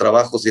allá del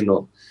trabajo,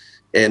 sino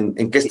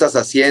en qué estás Qué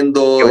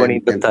haciendo,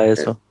 bonito está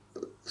eso.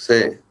 sí,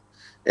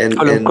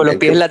 Con los en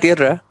pies en qué, la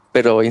tierra,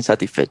 pero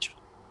insatisfecho.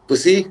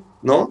 pues sí,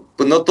 ¿no?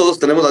 Pues no todos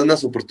tenemos las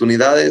mismas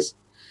oportunidades,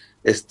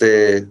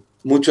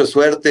 mucho es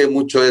suerte,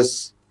 mucho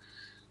es,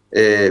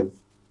 eh,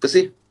 pues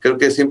sí, creo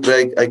que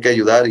siempre hay que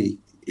ayudar y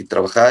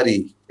trabajar,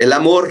 y el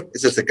amor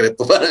es el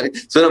secreto.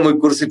 Suena muy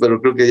cursi,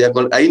 pero creo que ya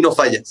ahí no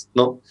fallas,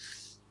 ¿no?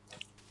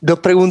 Dos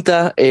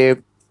preguntas,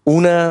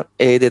 una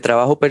de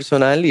trabajo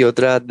personal y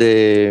otra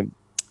de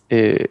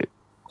eh,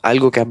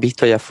 algo que has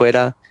visto allá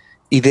afuera,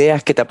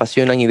 ideas que te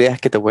apasionan, ideas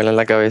que te vuelan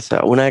la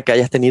cabeza. Una que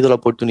hayas tenido la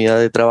oportunidad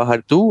de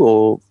trabajar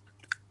tú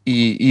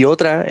y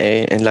otra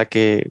en la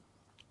que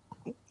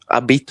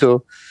has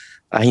visto,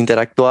 has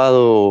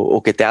interactuado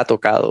o que te ha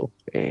tocado.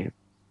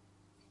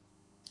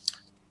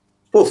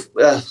 Uf,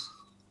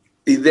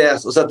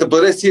 ideas, o sea, te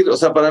podría decir, o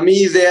sea, para mí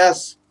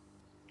ideas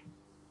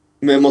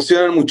me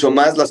emocionan mucho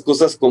más las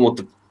cosas como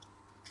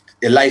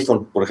el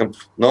iPhone, por ejemplo,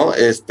 ¿no?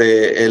 El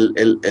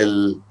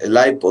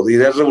iPod,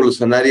 ideas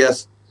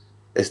revolucionarias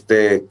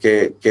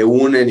que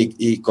unen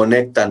y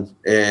conectan.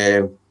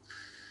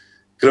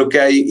 Creo que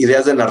hay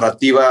ideas de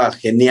narrativa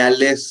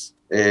geniales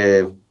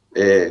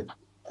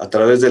a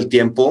través del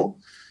tiempo.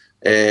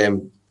 Eh,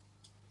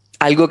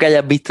 Algo que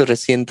hayas visto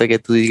reciente que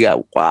tú digas,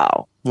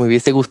 wow, me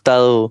hubiese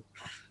gustado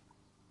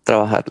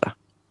trabajarla.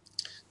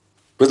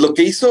 pues lo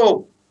que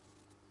hizo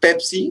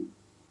Pepsi,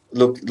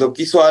 lo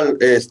que hizo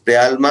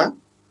Alma,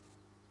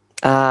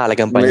 Ah, la me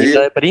campañita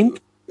dio, de Print.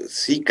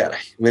 sí, caray,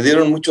 me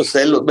dieron muchos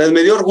celos,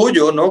 me dio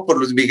orgullo, ¿no? Por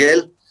Luis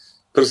Miguel,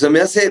 pero se me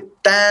hace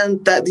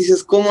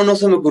dices, ¿cómo no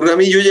se me ocurrió a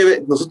mí?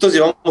 Nosotros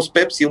llevamos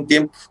Pepsi un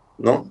tiempo,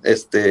 ¿no?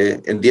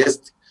 En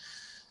 10,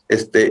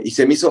 y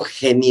se me hizo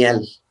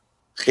genial,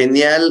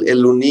 genial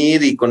el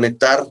unir y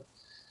conectar,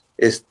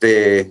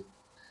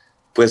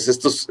 pues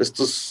estos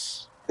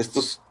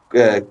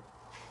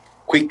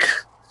quick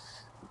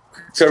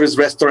service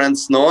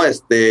restaurants, ¿no?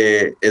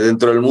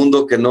 Dentro del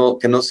mundo que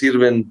no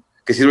sirven,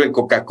 que sirven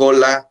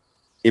Coca-Cola,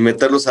 y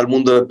meterlos al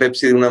mundo de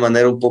Pepsi de una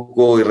manera un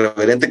poco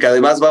irreverente, que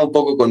además va un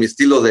poco con mi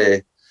estilo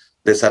de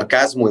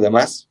sarcasmo y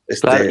demás.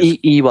 Claro,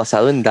 y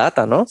basado en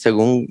data, ¿no?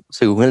 Según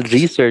el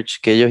research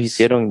que ellos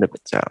hicieron, o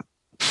sea,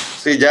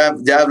 Sí, ya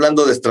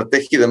hablando de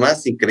estrategia y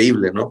demás,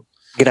 increíble, ¿no?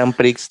 Grand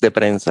Prix de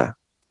prensa.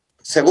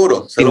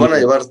 Seguro, se Sin lo van a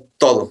miedo. llevar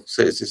todo,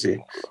 sí, sí, sí.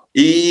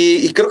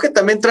 Y creo que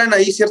también traen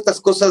ahí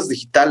ciertas cosas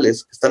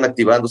digitales que están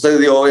activando. O sea,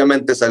 digo,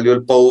 obviamente salió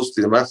el post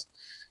y demás,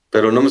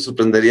 pero no me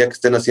sorprendería que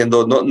estén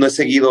haciendo, no he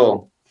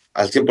seguido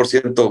al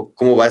 100%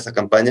 cómo va esa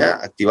campaña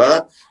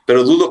activada,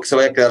 pero dudo que se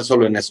vaya a quedar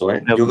solo en eso,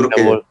 ¿eh? Me, Yo creo me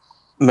que, vol-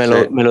 me sí.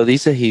 lo, me lo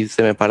dices y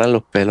se me paran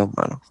los pelos,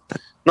 mano.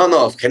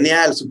 No,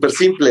 genial, súper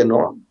simple,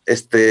 ¿no?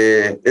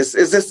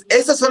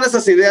 Esas son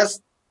esas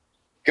ideas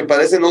que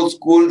parecen old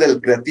school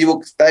del creativo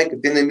que está y que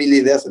tiene mil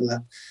ideas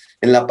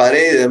en la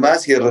pared y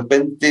demás, y de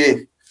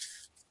repente,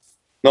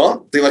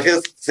 ¿no? Te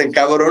imaginas, se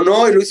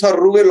encabronó y lo hizo a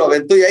Rubio, lo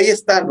aventó y ahí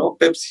está, ¿no?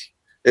 Pepsi.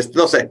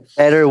 No sé.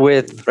 Better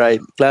with,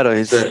 right. Claro,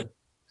 Se,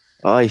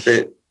 ay,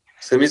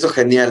 se me hizo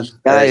genial.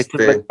 ya,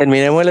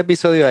 terminemos el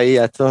episodio ahí,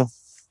 ya esto,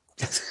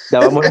 ya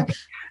vamos,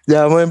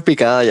 ya vamos en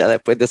picada ya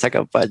después de esa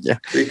campaña.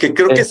 Que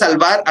creo que es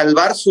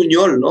Alvar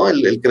Suñol, ¿no?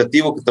 El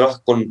creativo que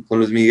trabaja con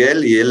Luis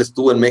Miguel, y él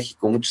estuvo en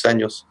México muchos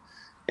años,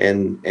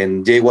 en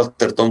J.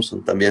 Walter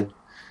Thompson también.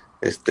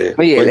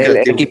 Oye, Buen el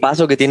creativo.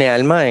 equipazo que tiene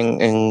Alma,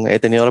 he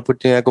tenido la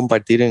oportunidad de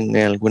compartir en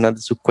algunas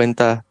de sus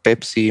cuentas,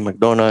 Pepsi,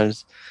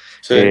 McDonald's,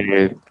 Sí,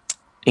 eh,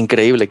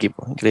 increíble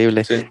equipo,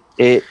 increíble. sí.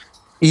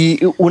 Y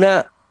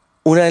una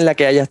en la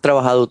que hayas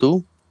trabajado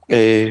tú,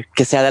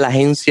 que sea de la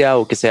agencia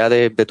o que sea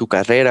de tu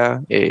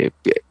carrera,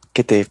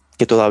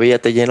 que todavía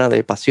te llena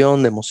de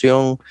pasión, de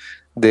emoción,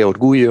 de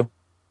orgullo.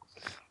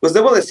 Pues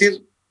debo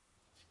decir,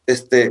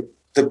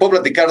 te puedo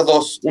platicar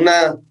dos.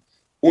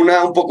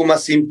 Una un poco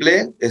más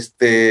simple.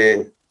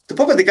 Te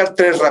puedo platicar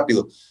tres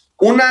rápido.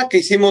 Una que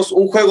hicimos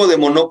un juego de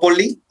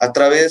Monopoly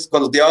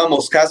cuando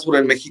llevábamos Hasbro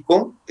en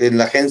México, en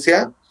la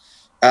agencia.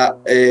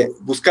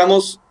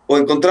 Buscamos o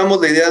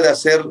encontramos la idea de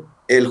hacer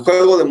el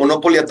juego de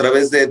Monopoly a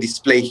través de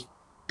display,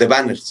 de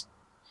banners,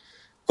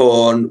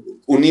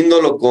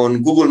 uniéndolo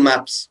con Google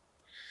Maps.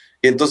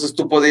 Y entonces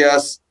tú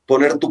podías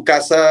poner tu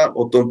casa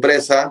o tu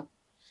empresa,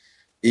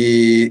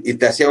 y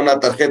te hacía una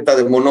tarjeta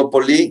de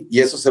Monopoly, y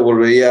eso se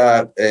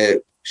volvería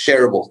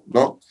shareable,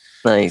 ¿no?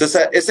 Nice.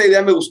 Entonces, esa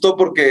idea me gustó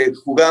porque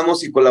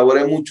jugamos y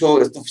colaboré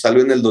mucho. Esto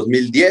salió en el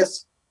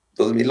 2010,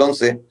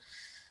 2011,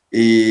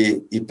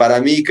 y para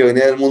mí, que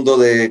venía del mundo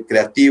de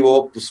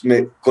creativo, pues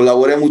me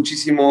colaboré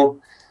muchísimo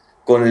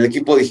con el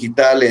equipo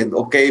digital en,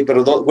 ok,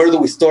 pero where do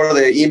we store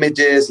the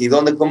images y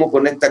cómo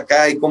conecta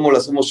acá y cómo lo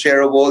hacemos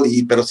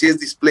shareable, pero si es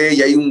display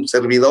y hay un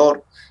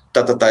servidor,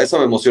 eso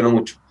me emociona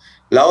mucho.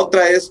 La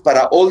otra es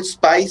para Old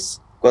Spice,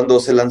 cuando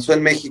se lanzó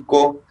en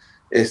México,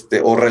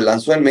 o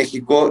relanzó en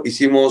México,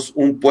 hicimos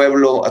un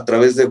pueblo a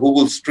través de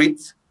Google Street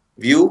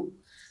View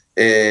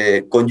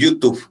con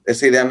YouTube.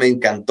 Esa idea me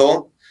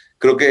encantó,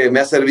 creo que me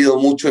ha servido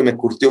mucho y me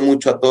curtió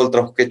mucho a todo el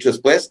trabajo que he hecho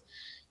después.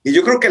 Y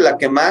yo creo que la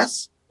que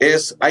más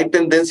hay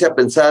tendencia a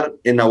pensar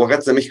en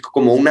Aguacates de México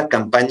como una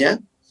campaña,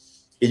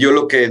 y yo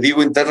lo que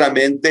digo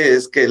internamente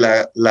es que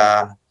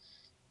la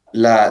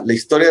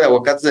historia de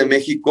Aguacates de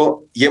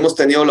México, y hemos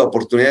tenido la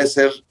oportunidad de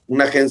ser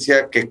una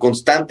agencia que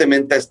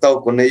constantemente ha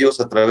estado con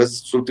ellos a través de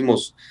sus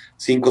últimos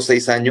 5 o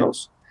 6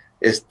 años,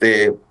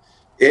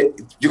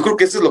 yo creo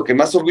que eso es lo que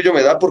más orgullo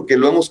me da porque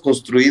lo hemos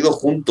construido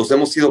juntos,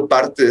 hemos sido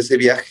parte de ese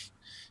viaje.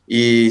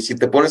 Y si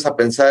te pones a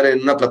pensar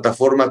en una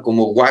plataforma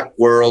como Wack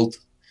World,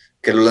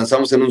 que lo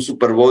lanzamos en un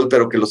Super Bowl,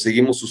 pero que lo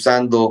seguimos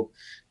usando,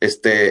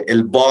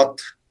 el bot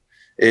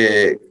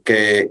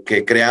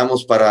que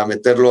creamos para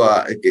meterlo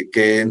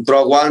que entró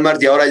a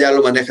Walmart y ahora ya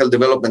lo maneja el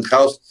Development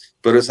House,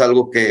 pero es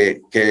algo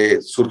que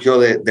surgió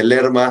de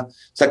Lerma.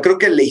 O sea, creo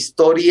que la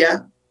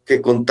historia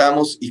que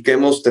contamos y que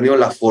hemos tenido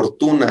la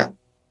fortuna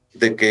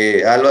de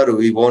que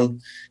Álvaro y Ivonne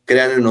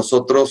crean en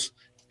nosotros,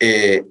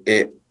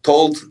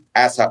 told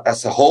as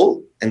a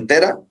whole,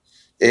 entera,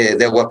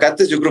 de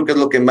aguacates, yo creo que es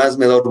lo que más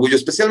me da orgullo,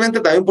 especialmente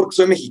también porque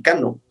soy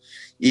mexicano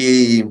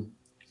y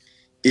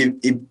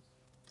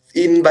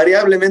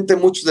invariablemente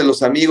muchos de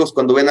los amigos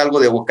cuando ven algo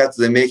de aguacates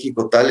de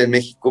México, tal, en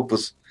México,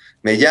 pues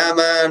me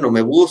llaman o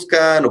me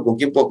buscan o con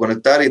quién puedo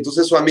conectar, y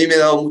entonces eso a mí me ha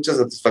dado mucha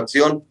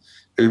satisfacción.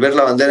 El ver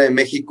la bandera de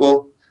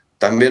México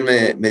también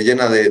me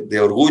llena de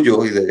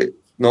orgullo y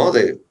 ¿no?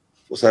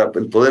 O sea,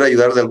 el poder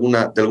ayudar de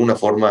alguna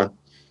forma,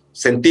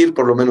 sentir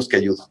por lo menos que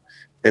ayudo.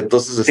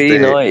 Entonces, Sí,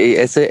 no, y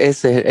ese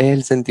es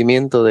el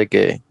sentimiento de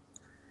que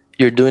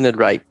you're doing it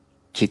right,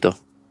 Chito.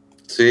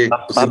 sí,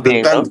 pues Vas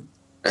bien, ¿no? intentando.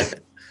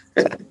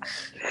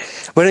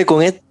 Bueno, y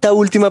con esta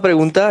última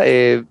pregunta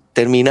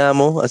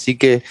terminamos, así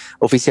que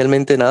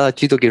oficialmente nada,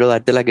 Chito, quiero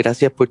darte las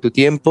gracias por tu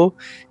tiempo.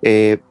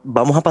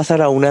 Vamos a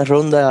pasar a una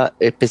ronda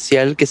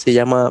especial que se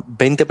llama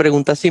 20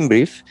 preguntas sin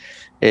brief.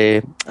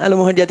 A lo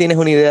mejor ya tienes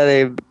una idea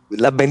de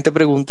las 20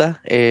 preguntas,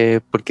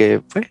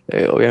 porque pues,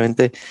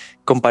 obviamente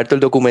comparto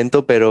el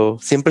documento, pero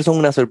siempre son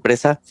una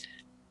sorpresa.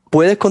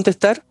 Puedes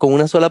contestar con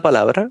una sola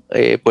palabra,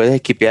 puedes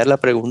esquipear la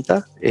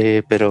pregunta,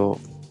 pero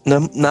no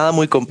es nada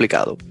muy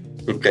complicado.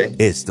 Okay.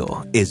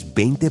 Esto es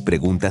 20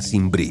 preguntas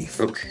sin brief.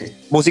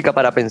 Okay. Música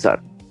para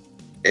pensar.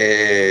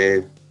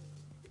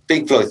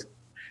 Pink Floyd.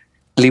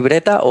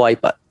 ¿Libreta o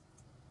iPad?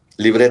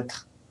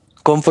 Libreta.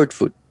 Comfort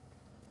food.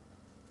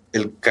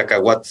 El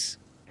cacahuates.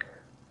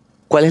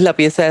 ¿Cuál es la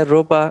pieza de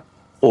ropa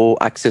o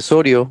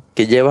accesorio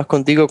que llevas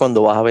contigo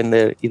cuando vas a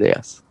vender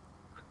ideas?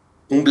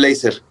 Un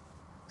blazer.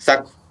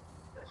 Saco.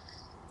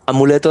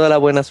 Amuleto de la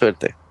buena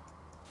suerte.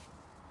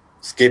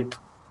 Skip.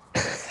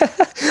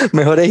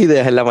 ¿Mejores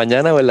ideas en la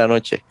mañana o en la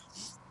noche?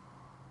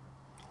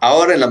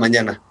 Ahora en la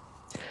mañana.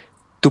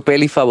 ¿Tu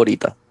peli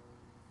favorita?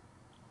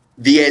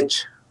 The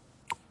Edge.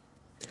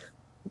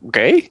 Ok.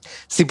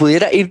 Si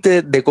pudiera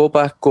irte de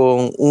copas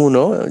con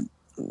uno,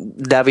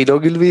 David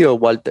Ogilvy o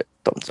Walter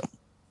Thompson.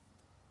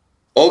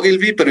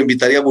 Ogilvy, pero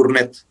invitaría a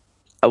Burnett.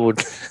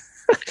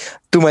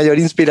 ¿Tu mayor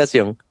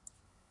inspiración?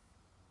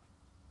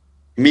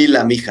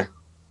 Mila, mija.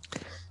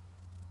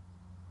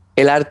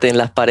 ¿El arte en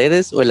las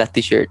paredes o en las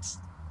t-shirts?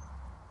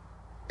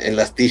 En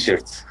las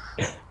t-shirts.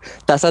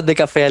 ¿Tazas de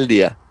café al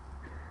día?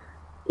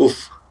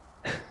 Uf.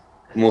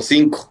 Como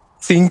 5.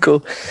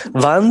 5.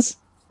 ¿Vans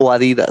o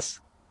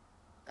Adidas?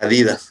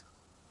 Adidas.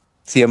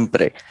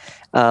 Siempre.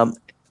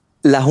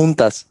 Las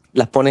juntas,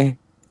 ¿las pones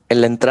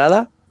en la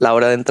entrada, la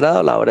hora de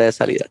entrada o la hora de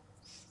salida?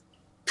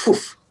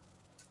 Uf.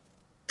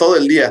 Todo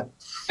el día.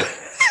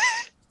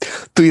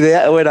 Tu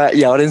idea, bueno,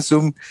 y ahora en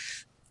Zoom,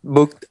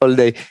 book all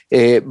day,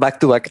 back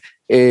to back.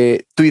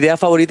 Tu idea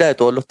favorita de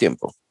todos los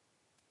tiempos.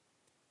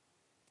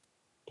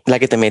 La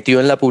que te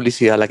metió en la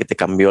publicidad, la que te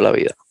cambió la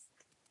vida.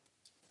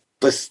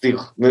 Pues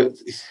digo,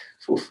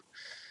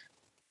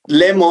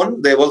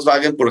 Lemon de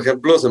Volkswagen, por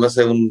ejemplo, se me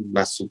hace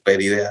una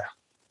super idea.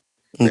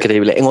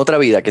 Increíble. En otra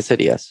vida, ¿qué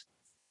serías?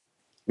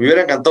 Me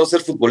hubiera encantado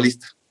ser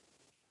futbolista.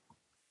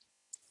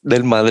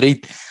 Del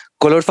Madrid.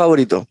 ¿Color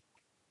favorito?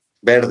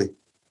 Verde.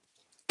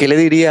 ¿Qué le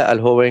diría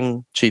al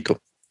joven Chito?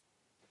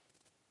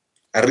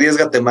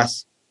 Arriésgate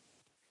más.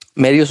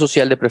 Medio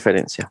social de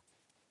preferencia.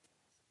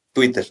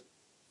 Twitter.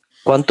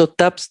 ¿Cuántos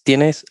tabs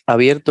tienes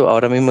abierto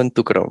ahora mismo en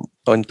tu Chrome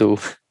o en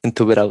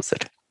tu browser?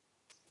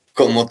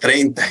 Como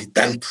 30 y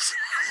tantos.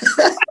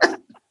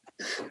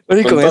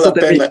 Bueno, y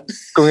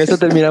con eso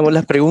terminamos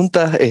las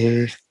preguntas.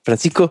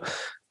 Francisco,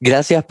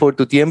 gracias por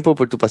tu tiempo,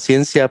 por tu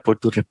paciencia, por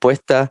tu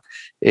respuesta.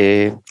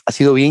 Ha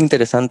sido bien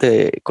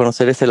interesante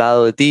conocer ese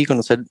lado de ti,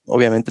 conocer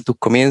obviamente tus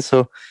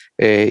comienzos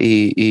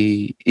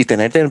y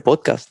tenerte en el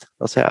podcast.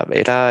 O sea,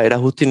 era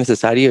justo y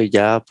necesario y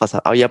ya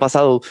había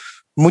pasado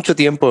mucho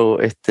tiempo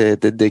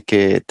desde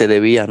que te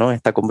debía, ¿no?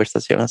 Esta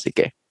conversación, así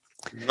que...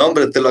 No,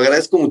 hombre, te lo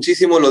agradezco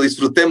muchísimo, lo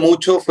disfruté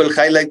mucho, fue el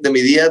highlight de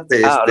mi día.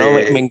 No,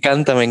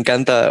 me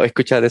encanta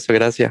escuchar eso,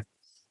 gracias.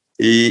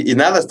 Y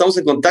nada, estamos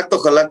en contacto,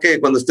 ojalá que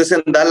cuando estés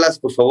en Dallas,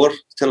 por favor,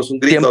 échanos un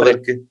grito siempre, a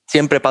ver qué.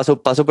 Siempre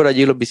paso por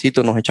allí, los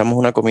visito, nos echamos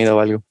una comida o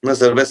algo. Una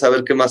cerveza, a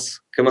ver qué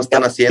más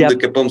están haciendo y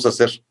qué podemos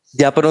hacer.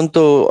 Ya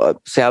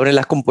pronto se abren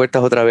las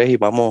compuertas otra vez y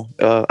vamos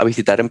a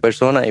visitar en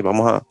persona y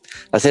vamos a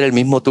hacer el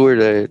mismo tour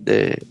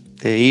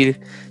de ir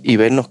y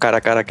vernos cara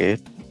a cara, que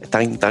es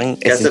tan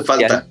que hace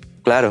falta.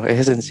 Claro, es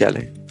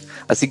esencial.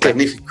 Así que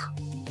magnífico.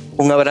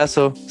 Un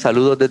abrazo,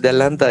 saludos desde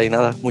Atlanta y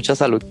nada, mucha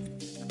salud.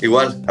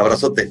 Igual,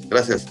 abrazote,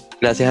 gracias.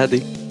 Gracias a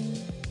ti.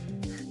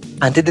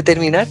 Antes de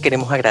terminar,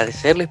 queremos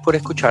agradecerles por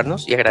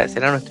escucharnos y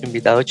agradecer a nuestro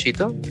invitado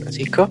Chito,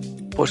 Francisco,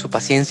 por su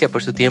paciencia,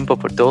 por su tiempo,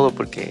 por todo,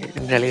 porque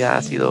en realidad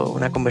ha sido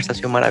una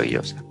conversación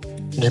maravillosa.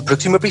 En el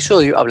próximo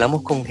episodio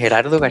hablamos con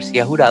Gerardo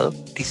García Jurado,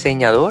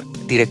 diseñador,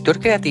 director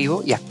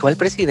creativo y actual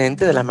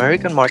presidente de la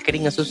American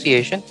Marketing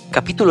Association,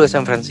 capítulo de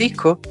San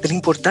Francisco, de la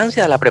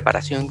importancia de la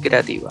preparación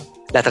creativa,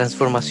 la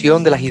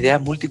transformación de las ideas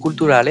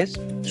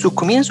multiculturales, sus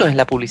comienzos en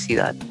la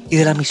publicidad y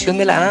de la misión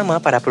de la AMA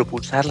para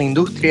propulsar la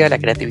industria, la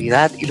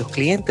creatividad y los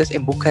clientes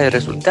en busca de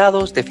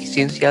resultados, de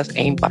eficiencias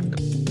e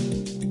impacto.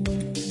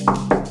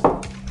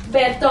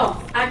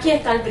 Berto, aquí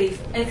está el brief.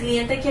 El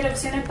cliente quiere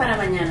opciones para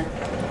mañana.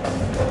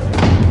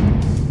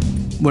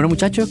 Bueno,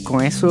 muchachos,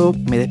 con eso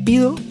me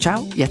despido.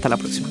 Chao y hasta la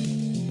próxima.